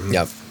sure.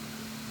 Yep.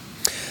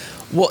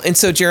 Well, and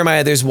so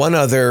Jeremiah, there's one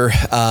other,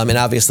 and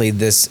obviously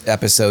this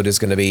episode is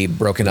going to be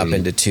broken up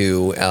into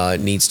 2,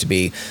 needs to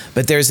be,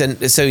 but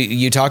so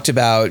you talked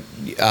about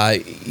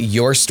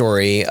your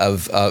story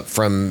of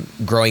from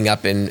growing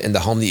up in the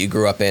home that you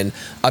grew up in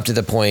up to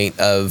the point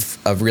of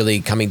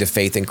really coming to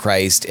faith in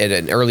Christ at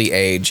an early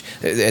age,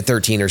 at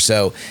 13 or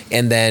so,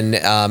 and then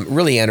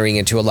really entering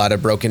into a lot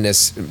of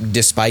brokenness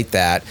despite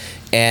that.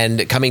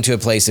 And coming to a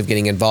place of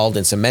getting involved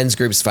in some men's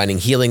groups, finding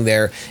healing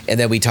there. And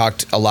then we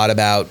talked a lot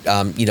about,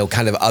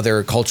 kind of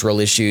other cultural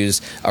issues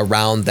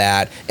around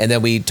that. And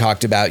then we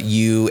talked about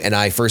you and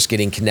I first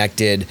getting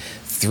connected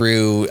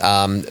through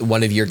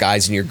one of your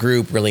guys in your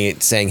group really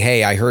saying,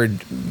 hey, I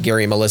heard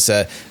Gary and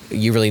Melissa,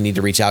 you really need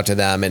to reach out to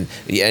them. And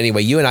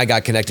anyway, you and I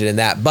got connected in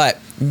that. But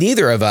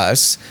neither of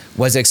us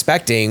was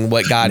expecting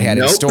what God had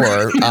in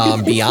store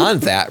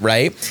beyond that,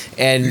 right?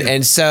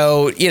 And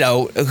so,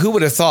 who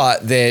would have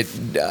thought that,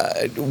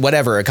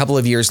 a couple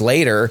of years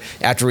later,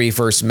 after we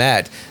first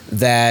met,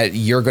 that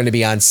you're going to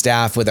be on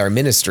staff with our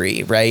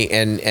ministry, right?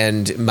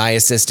 And my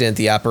assistant,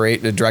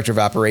 the director of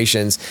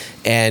operations,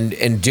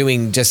 and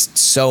doing just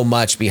so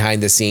much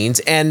behind the scenes,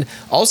 and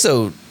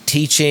also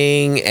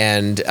teaching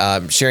and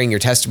sharing your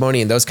testimony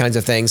and those kinds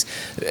of things.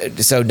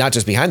 So not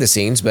just behind the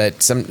scenes,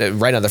 but some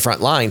right on the front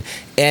line.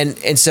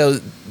 And so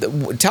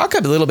talk a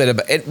little bit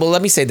about it. Well,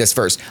 let me say this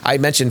first. I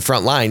mentioned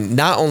front line.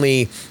 Not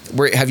only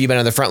have you been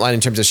on the front line in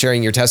terms of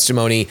sharing your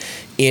testimony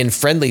in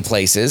friendly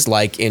places,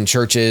 like in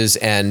churches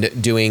and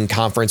doing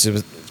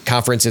conferences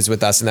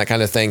with us and that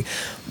kind of thing,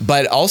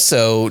 but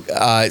also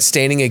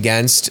standing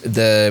against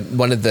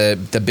one of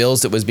the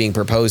bills that was being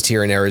proposed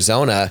here in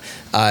Arizona.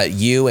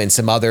 You and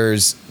some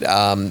others,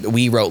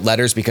 we wrote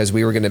letters because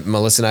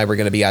Melissa and I were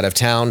going to be out of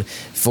town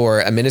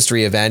for a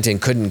ministry event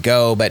and couldn't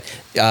go, but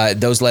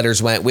those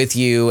letters went with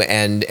you,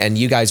 and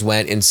you guys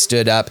went and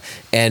stood up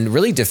and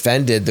really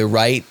defended the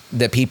right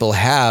that people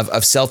have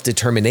of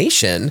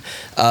self-determination,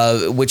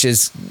 which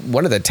is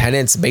one of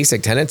the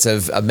basic tenets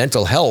of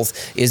mental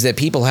health, is that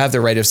people have the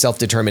right of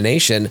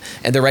self-determination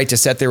and the right to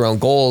set their own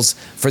goals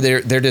for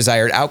their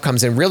desired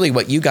outcomes. And really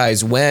what you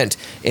guys went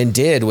and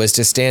did was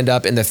to stand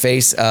up in the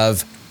face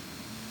of,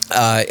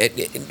 at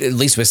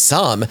least with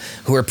some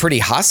who are pretty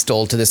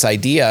hostile to this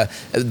idea.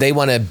 They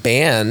want to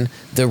ban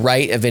the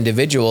right of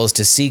individuals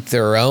to seek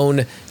their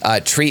own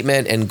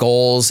treatment and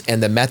goals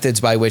and the methods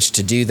by which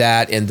to do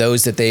that, and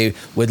those that they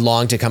would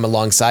long to come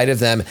alongside of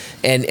them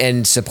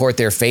and support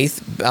their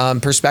faith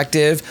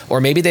perspective,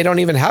 or maybe they don't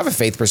even have a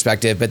faith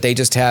perspective, but they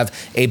just have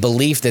a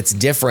belief that's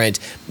different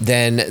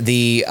than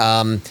the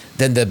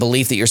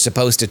belief that you're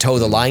supposed to toe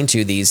the line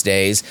to these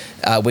days,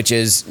 which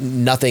is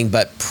nothing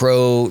but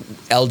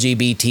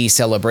pro-LGBT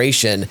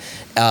celebration.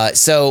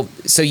 So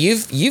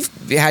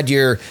you've had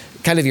your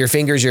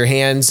fingers, your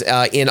hands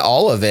in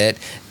all of it.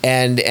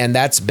 And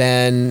that's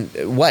been,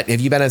 what,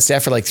 have you been on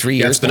staff for like 3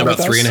 years? It's been about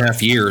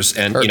 3.5 years.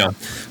 And,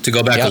 to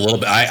go back a little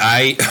bit,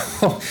 I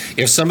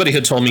if somebody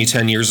had told me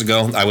 10 years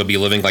ago I would be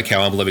living like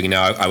how I'm living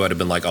now, I would have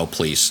been like, oh,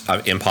 please,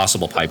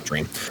 impossible pipe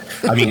dream.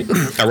 I mean,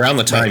 around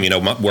the time,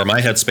 where my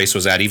headspace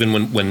was at,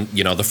 even when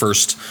the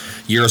first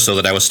year or so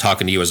that I was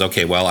talking to you was,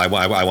 okay, well, I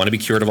want to be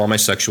cured of all my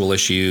sexual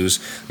issues.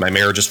 My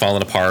marriage is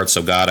falling apart.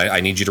 So God, I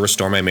need you to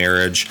restore my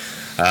marriage.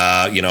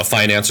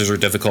 Finances are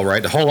difficult,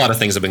 right? A whole lot of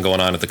things have been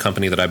going on at the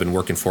company that I've been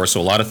working for.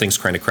 So a lot of things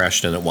kind of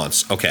crashed in at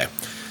once. Okay.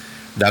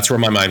 That's where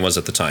my mind was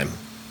at the time.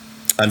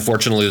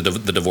 Unfortunately,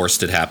 the divorce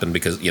did happen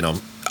because,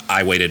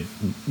 I waited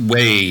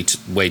way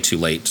too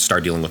late to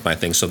start dealing with my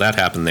things. So that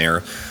happened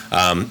there.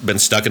 Been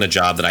stuck in a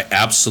job that I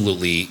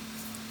absolutely,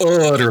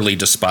 utterly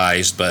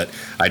despised, but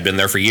I'd been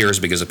there for years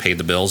because it paid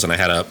the bills and I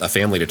had a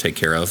family to take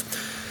care of.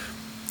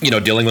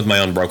 Dealing with my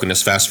own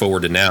brokenness. Fast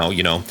forward to now,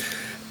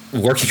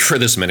 working for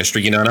this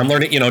ministry, and I'm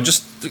learning,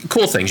 just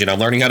cool things, I'm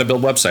learning how to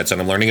build websites, and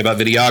I'm learning about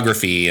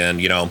videography and,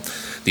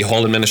 the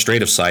whole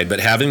administrative side, but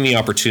having the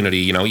opportunity,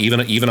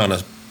 even on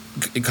a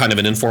kind of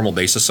an informal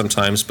basis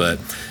sometimes,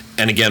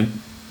 and again,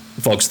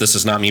 folks, this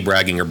is not me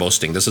bragging or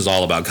boasting. This is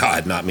all about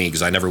God, not me,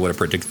 because I never would have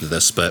predicted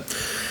this, but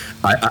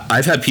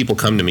I've had people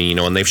come to me,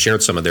 and they've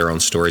shared some of their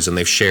own stories, and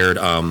they've shared,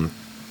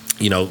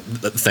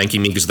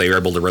 thanking me because they were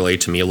able to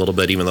relate to me a little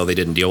bit, even though they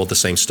didn't deal with the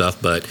same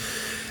stuff, but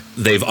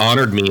they've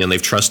honored me and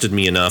they've trusted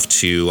me enough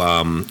to,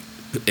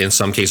 in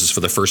some cases for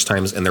the first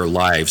times in their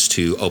lives,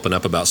 to open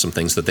up about some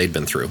things that they'd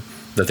been through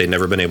that they'd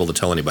never been able to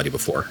tell anybody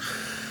before.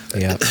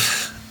 Yeah,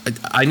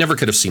 I never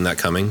could have seen that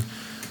coming.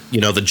 The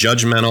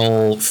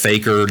judgmental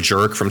faker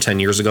jerk from 10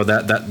 years ago,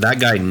 that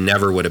guy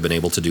never would have been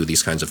able to do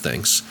these kinds of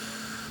things,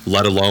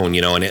 let alone,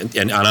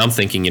 and I'm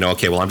thinking,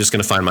 okay, well, I'm just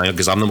going to find my own,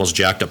 because I'm the most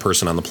jacked up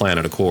person on the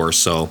planet, of course,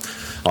 so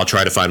I'll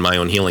try to find my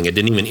own healing. It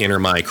didn't even enter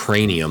my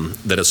cranium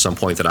that at some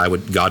point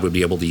that God would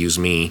be able to use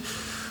me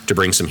to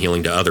bring some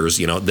healing to others.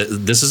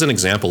 This is an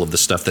example of the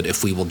stuff that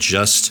if we will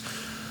just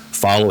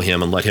follow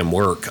him and let him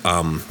work,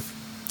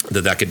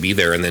 that could be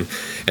there. And then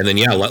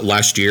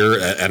last year,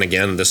 and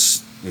again,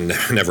 this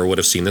never would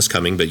have seen this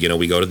coming, but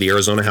we go to the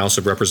Arizona House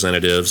of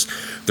Representatives.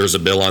 There's a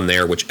bill on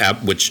there which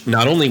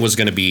not only was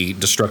going to be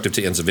destructive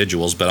to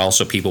individuals, but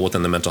also people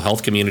within the mental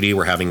health community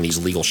were having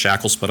these legal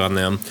shackles put on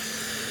them.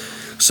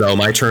 So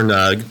my turn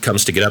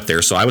comes to get up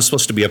there. So I was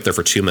supposed to be up there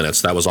for 2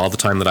 minutes. That was all the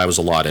time that I was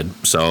allotted.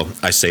 So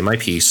I say my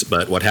piece.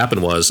 But what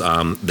happened was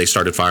they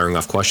started firing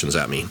off questions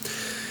at me.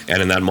 And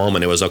in that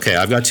moment, it was, okay,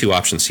 I've got two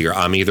options here.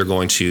 I'm either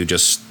going to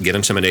just get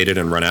intimidated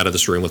and run out of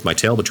this room with my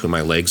tail between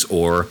my legs,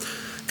 or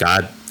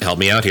God, help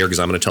me out here because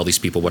I'm going to tell these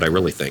people what I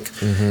really think.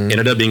 Mm-hmm.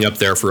 Ended up being up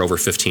there for over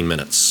 15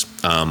 minutes.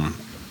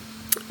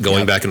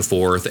 Going back and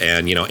forth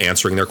and,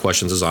 answering their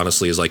questions as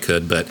honestly as I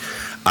could. But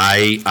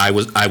I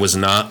was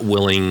not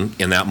willing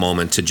in that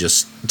moment to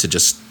just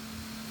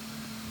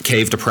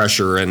cave to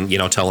pressure and,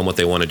 tell them what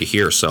they wanted to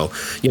hear. So,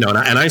 and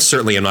I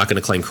certainly am not going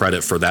to claim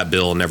credit for that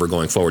bill never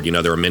going forward.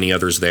 There are many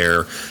others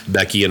there.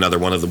 Becky, another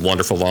one of the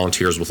wonderful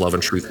volunteers with Love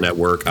and Truth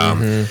Network,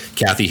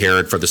 Kathy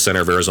Herod for the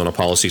Center of Arizona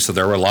Policy. So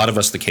there were a lot of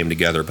us that came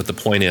together. But the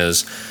point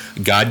is,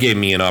 God gave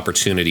me an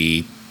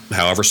opportunity,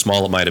 however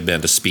small it might have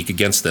been, to speak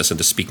against this and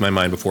to speak my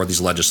mind before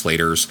these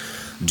legislators,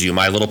 do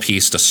my little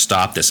piece to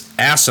stop this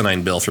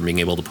asinine bill from being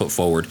able to put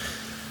forward.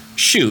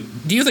 Shoot,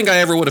 do you think I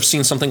ever would have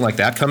seen something like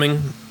that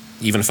coming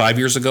even 5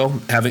 years ago,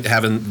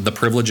 having the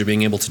privilege of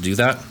being able to do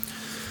that?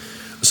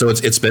 So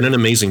it's been an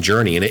amazing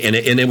journey, and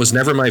it was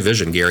never my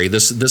vision, Gary.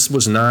 This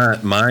was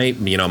not my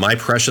my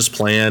precious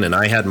plan, and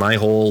I had my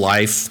whole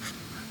life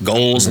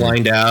goals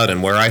lined out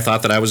and where I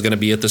thought that I was going to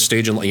be at this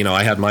stage, and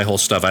I had my whole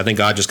stuff. I think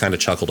God just kind of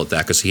chuckled at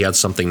that because He had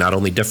something not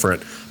only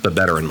different but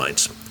better in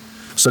mind.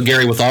 So,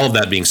 Gary, with all of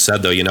that being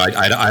said, though,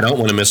 I don't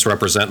want to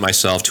misrepresent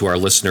myself to our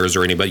listeners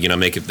or anybody,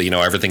 make it,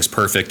 everything's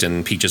perfect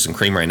and peaches and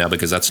cream right now,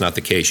 because that's not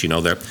the case.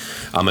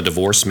 I'm a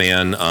divorced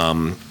man.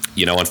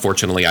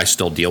 Unfortunately, I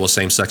still deal with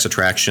same-sex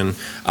attraction.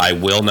 I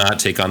will not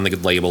take on the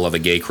label of a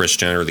gay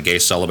Christian or the gay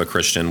celibate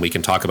Christian. We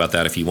can talk about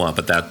that if you want,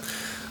 but that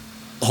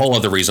whole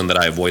other reason that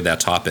I avoid that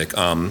topic.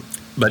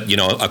 But,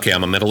 okay,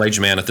 I'm a middle-aged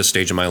man at this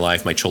stage of my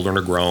life. My children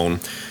are grown,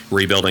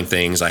 rebuilding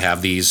things. I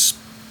have these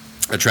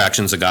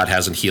attractions that God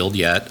hasn't healed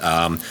yet.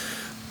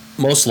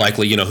 Most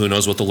likely, who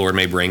knows what the Lord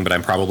may bring, but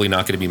I'm probably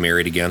not going to be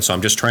married again. So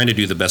I'm just trying to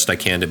do the best I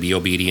can to be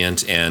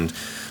obedient and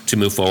to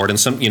move forward. And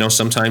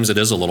sometimes it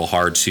is a little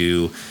hard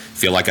to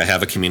feel like I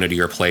have a community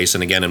or place.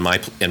 And again, in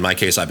my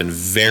case, I've been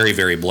very,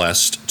 very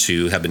blessed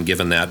to have been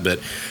given that. But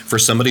for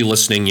somebody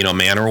listening,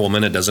 man or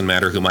woman, it doesn't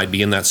matter, who might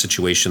be in that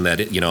situation that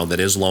that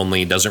is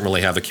lonely, doesn't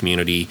really have a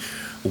community,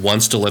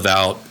 wants to live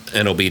out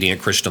an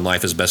obedient Christian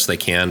life as best they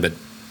can, but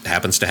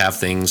happens to have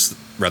things,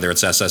 whether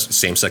it's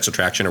same-sex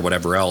attraction or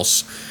whatever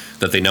else,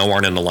 that they know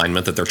aren't in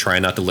alignment, that they're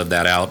trying not to live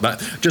that out. But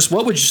just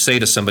what would you say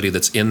to somebody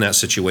that's in that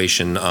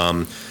situation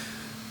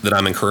that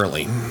I'm in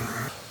currently?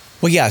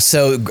 Well, yeah.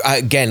 So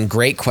again,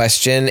 great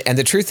question. And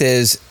the truth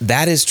is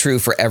that is true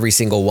for every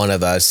single one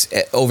of us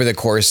over the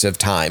course of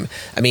time.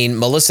 I mean,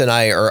 Melissa and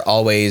I are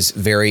always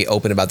very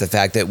open about the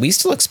fact that we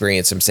still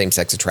experience some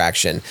same-sex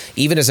attraction,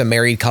 even as a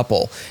married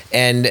couple.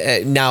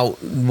 And now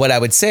what I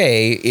would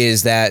say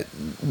is that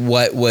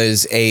what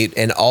was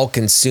an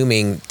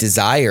all-consuming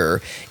desire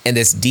and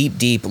this deep,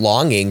 deep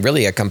longing,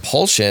 really a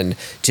compulsion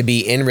to be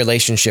in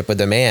relationship with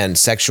a man,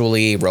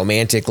 sexually,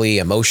 romantically,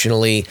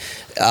 emotionally,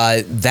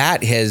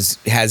 that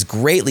has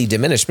greatly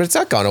diminished, but it's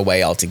not gone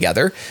away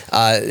altogether.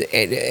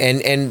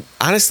 And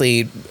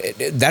honestly,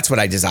 that's what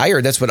I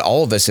desire. That's what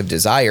all of us have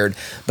desired.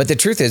 But the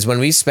truth is, when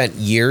we spent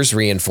years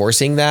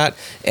reinforcing that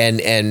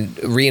and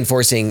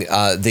reinforcing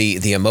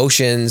the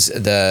emotions,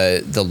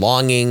 the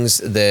longings,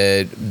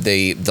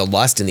 the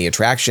lust and the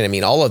attraction, I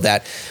mean, all of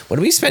that, when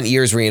we spent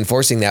years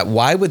reinforcing that,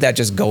 why would that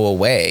just go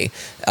away?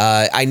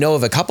 I know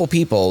of a couple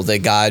people that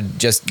God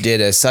just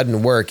did a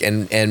sudden work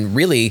and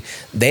really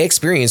they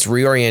experienced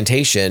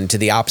reorientation to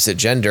the opposite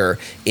gender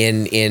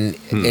in an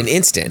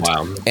instant.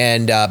 Wow.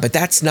 And but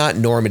that's not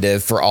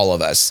normative for all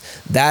of us.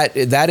 That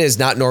is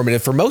not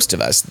normative for most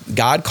of us.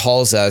 God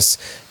calls us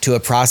to a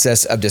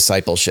process of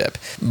discipleship.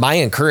 My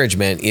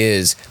encouragement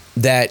is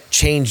that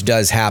change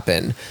does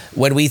happen.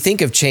 When we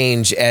think of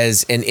change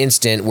as an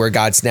instant where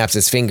God snaps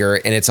his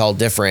finger and it's all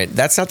different,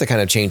 that's not the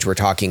kind of change we're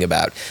talking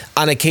about.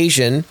 On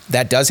occasion,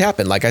 that does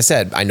happen. Like I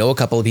said, I know a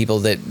couple of people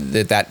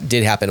that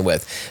did happen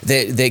with,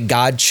 that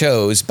God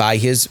chose by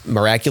his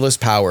miraculous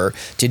power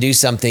to do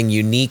something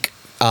unique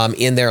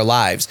in their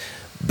lives.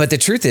 But the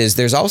truth is,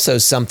 there's also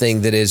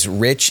something that is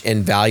rich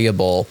and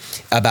valuable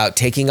about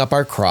taking up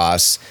our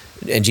cross.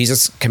 And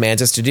Jesus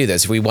commands us to do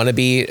this. If we want to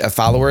be a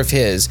follower of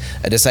his,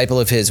 a disciple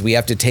of his, we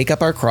have to take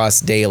up our cross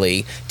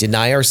daily,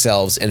 deny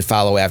ourselves, and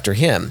follow after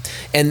him.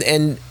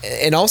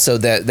 And also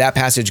that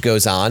passage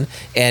goes on,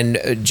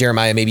 and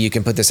Jeremiah, maybe you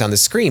can put this on the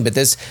screen, but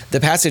the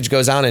passage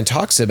goes on and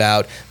talks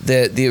about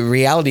the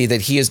reality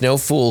that he is no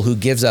fool who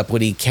gives up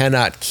what he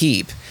cannot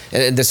keep.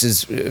 And this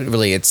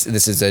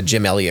is a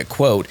Jim Elliot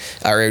quote,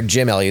 or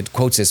Jim Elliot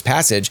quotes this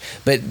passage,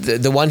 but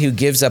the one who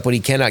gives up what he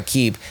cannot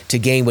keep to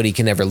gain what he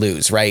can never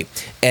lose, right?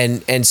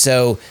 And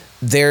so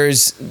there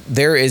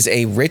is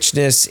a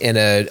richness and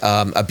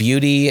a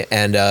beauty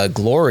and a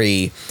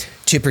glory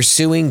to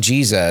pursuing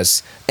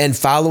Jesus and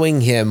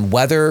following him,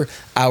 whether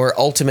our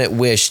ultimate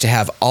wish to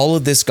have all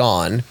of this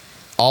gone,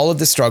 all of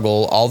the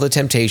struggle, all the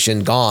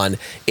temptation gone,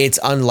 it's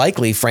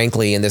unlikely,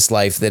 frankly, in this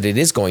life that it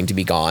is going to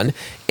be gone.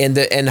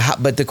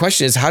 But the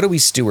question is, how do we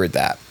steward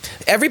that?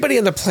 Everybody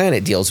on the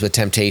planet deals with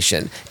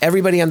temptation.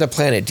 Everybody on the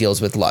planet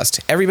deals with lust.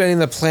 Everybody on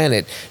the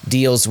planet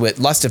deals with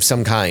lust of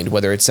some kind,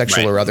 whether it's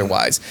sexual or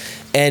otherwise.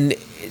 And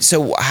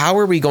so how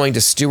are we going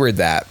to steward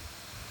that?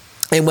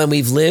 And when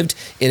we've lived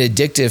in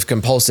addictive,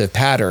 compulsive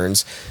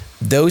patterns,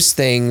 those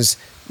things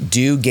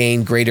do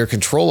gain greater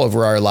control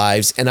over our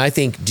lives, and I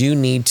think do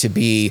need to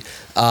be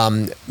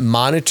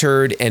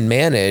monitored and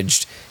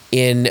managed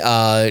in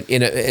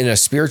a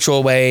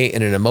spiritual way,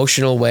 in an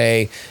emotional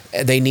way.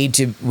 We need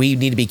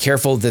to be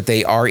careful that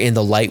they are in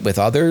the light with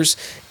others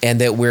and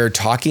that we're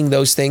talking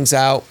those things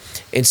out.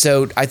 And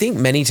so I think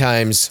many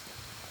times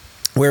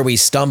where we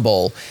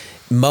stumble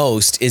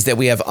most is that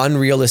we have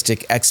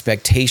unrealistic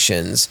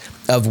expectations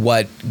of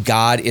what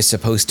God is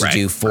supposed to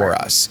do for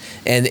us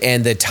and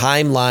the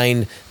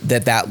timeline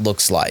that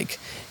looks like.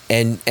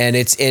 And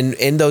it's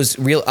in those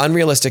real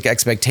unrealistic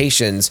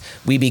expectations,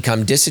 we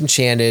become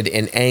disenchanted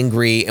and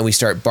angry, and we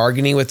start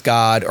bargaining with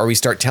God, or we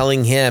start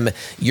telling him,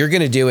 you're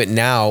going to do it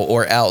now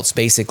or else,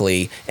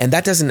 basically. And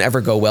that doesn't ever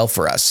go well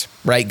for us,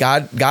 right?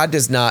 God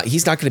does not,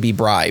 he's not going to be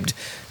bribed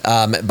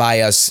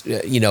by us,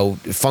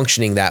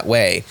 functioning that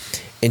way.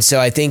 And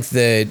so I think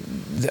the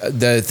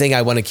thing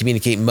I want to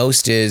communicate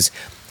most is,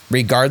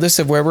 regardless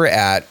of where we're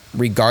at,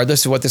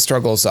 regardless of what the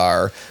struggles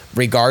are,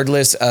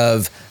 regardless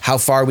of how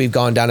far we've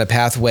gone down a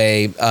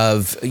pathway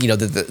of,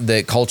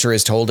 the culture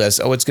has told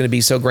us, oh, it's going to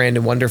be so grand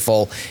and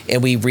wonderful.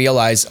 And we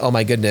realize, oh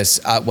my goodness,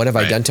 what have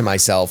I done to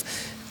myself?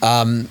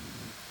 No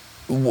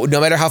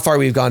matter how far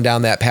we've gone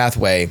down that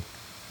pathway,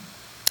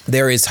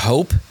 there is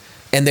hope.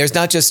 And there's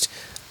not just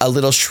a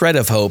little shred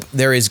of hope.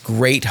 There is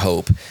great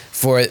hope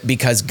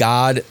because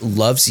God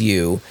loves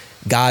you.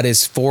 God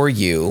is for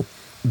you.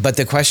 But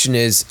the question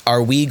is,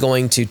 are we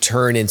going to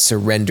turn and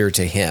surrender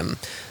to him?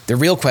 The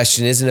real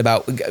question isn't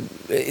about,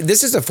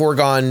 this is a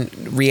foregone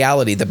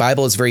reality. The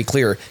Bible is very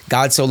clear.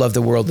 God so loved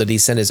the world that he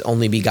sent his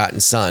only begotten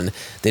son,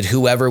 that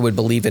whoever would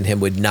believe in him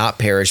would not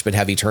perish, but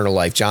have eternal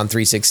life. John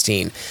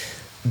 3:16.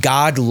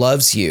 God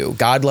loves you.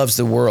 God loves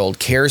the world,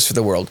 cares for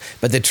the world.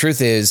 But the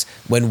truth is,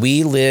 when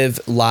we live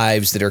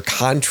lives that are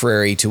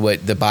contrary to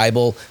what the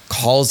Bible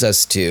calls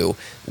us to,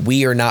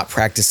 we are not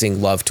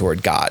practicing love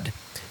toward God.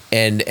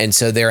 And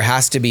so there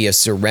has to be a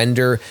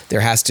surrender.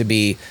 There has to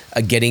be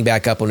a getting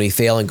back up when we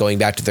fail and going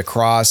back to the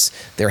cross.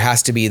 There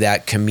has to be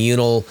that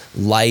communal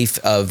life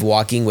of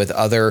walking with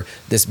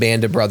this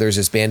band of brothers,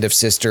 this band of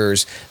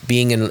sisters,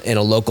 being in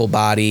a local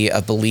body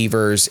of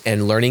believers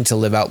and learning to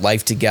live out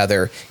life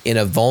together in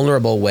a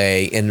vulnerable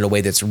way and in a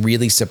way that's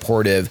really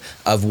supportive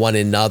of one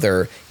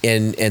another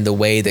in the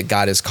way that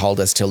God has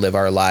called us to live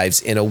our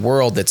lives in a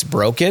world that's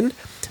broken,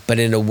 but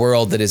in a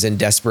world that is in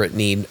desperate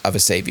need of a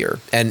Savior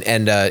and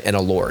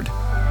a Lord.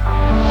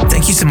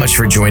 Thank you so much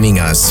for joining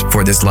us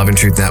for this Love and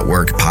Truth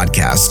Network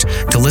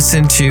podcast. To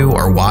listen to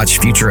or watch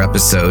future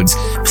episodes,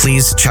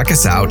 please check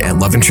us out at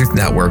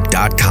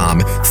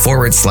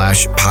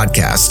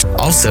loveandtruthnetwork.com/podcast.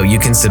 Also, you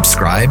can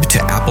subscribe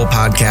to Apple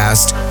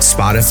Podcast,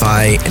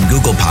 Spotify, and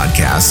Google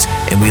Podcast,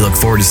 and we look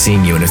forward to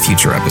seeing you in a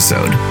future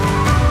episode.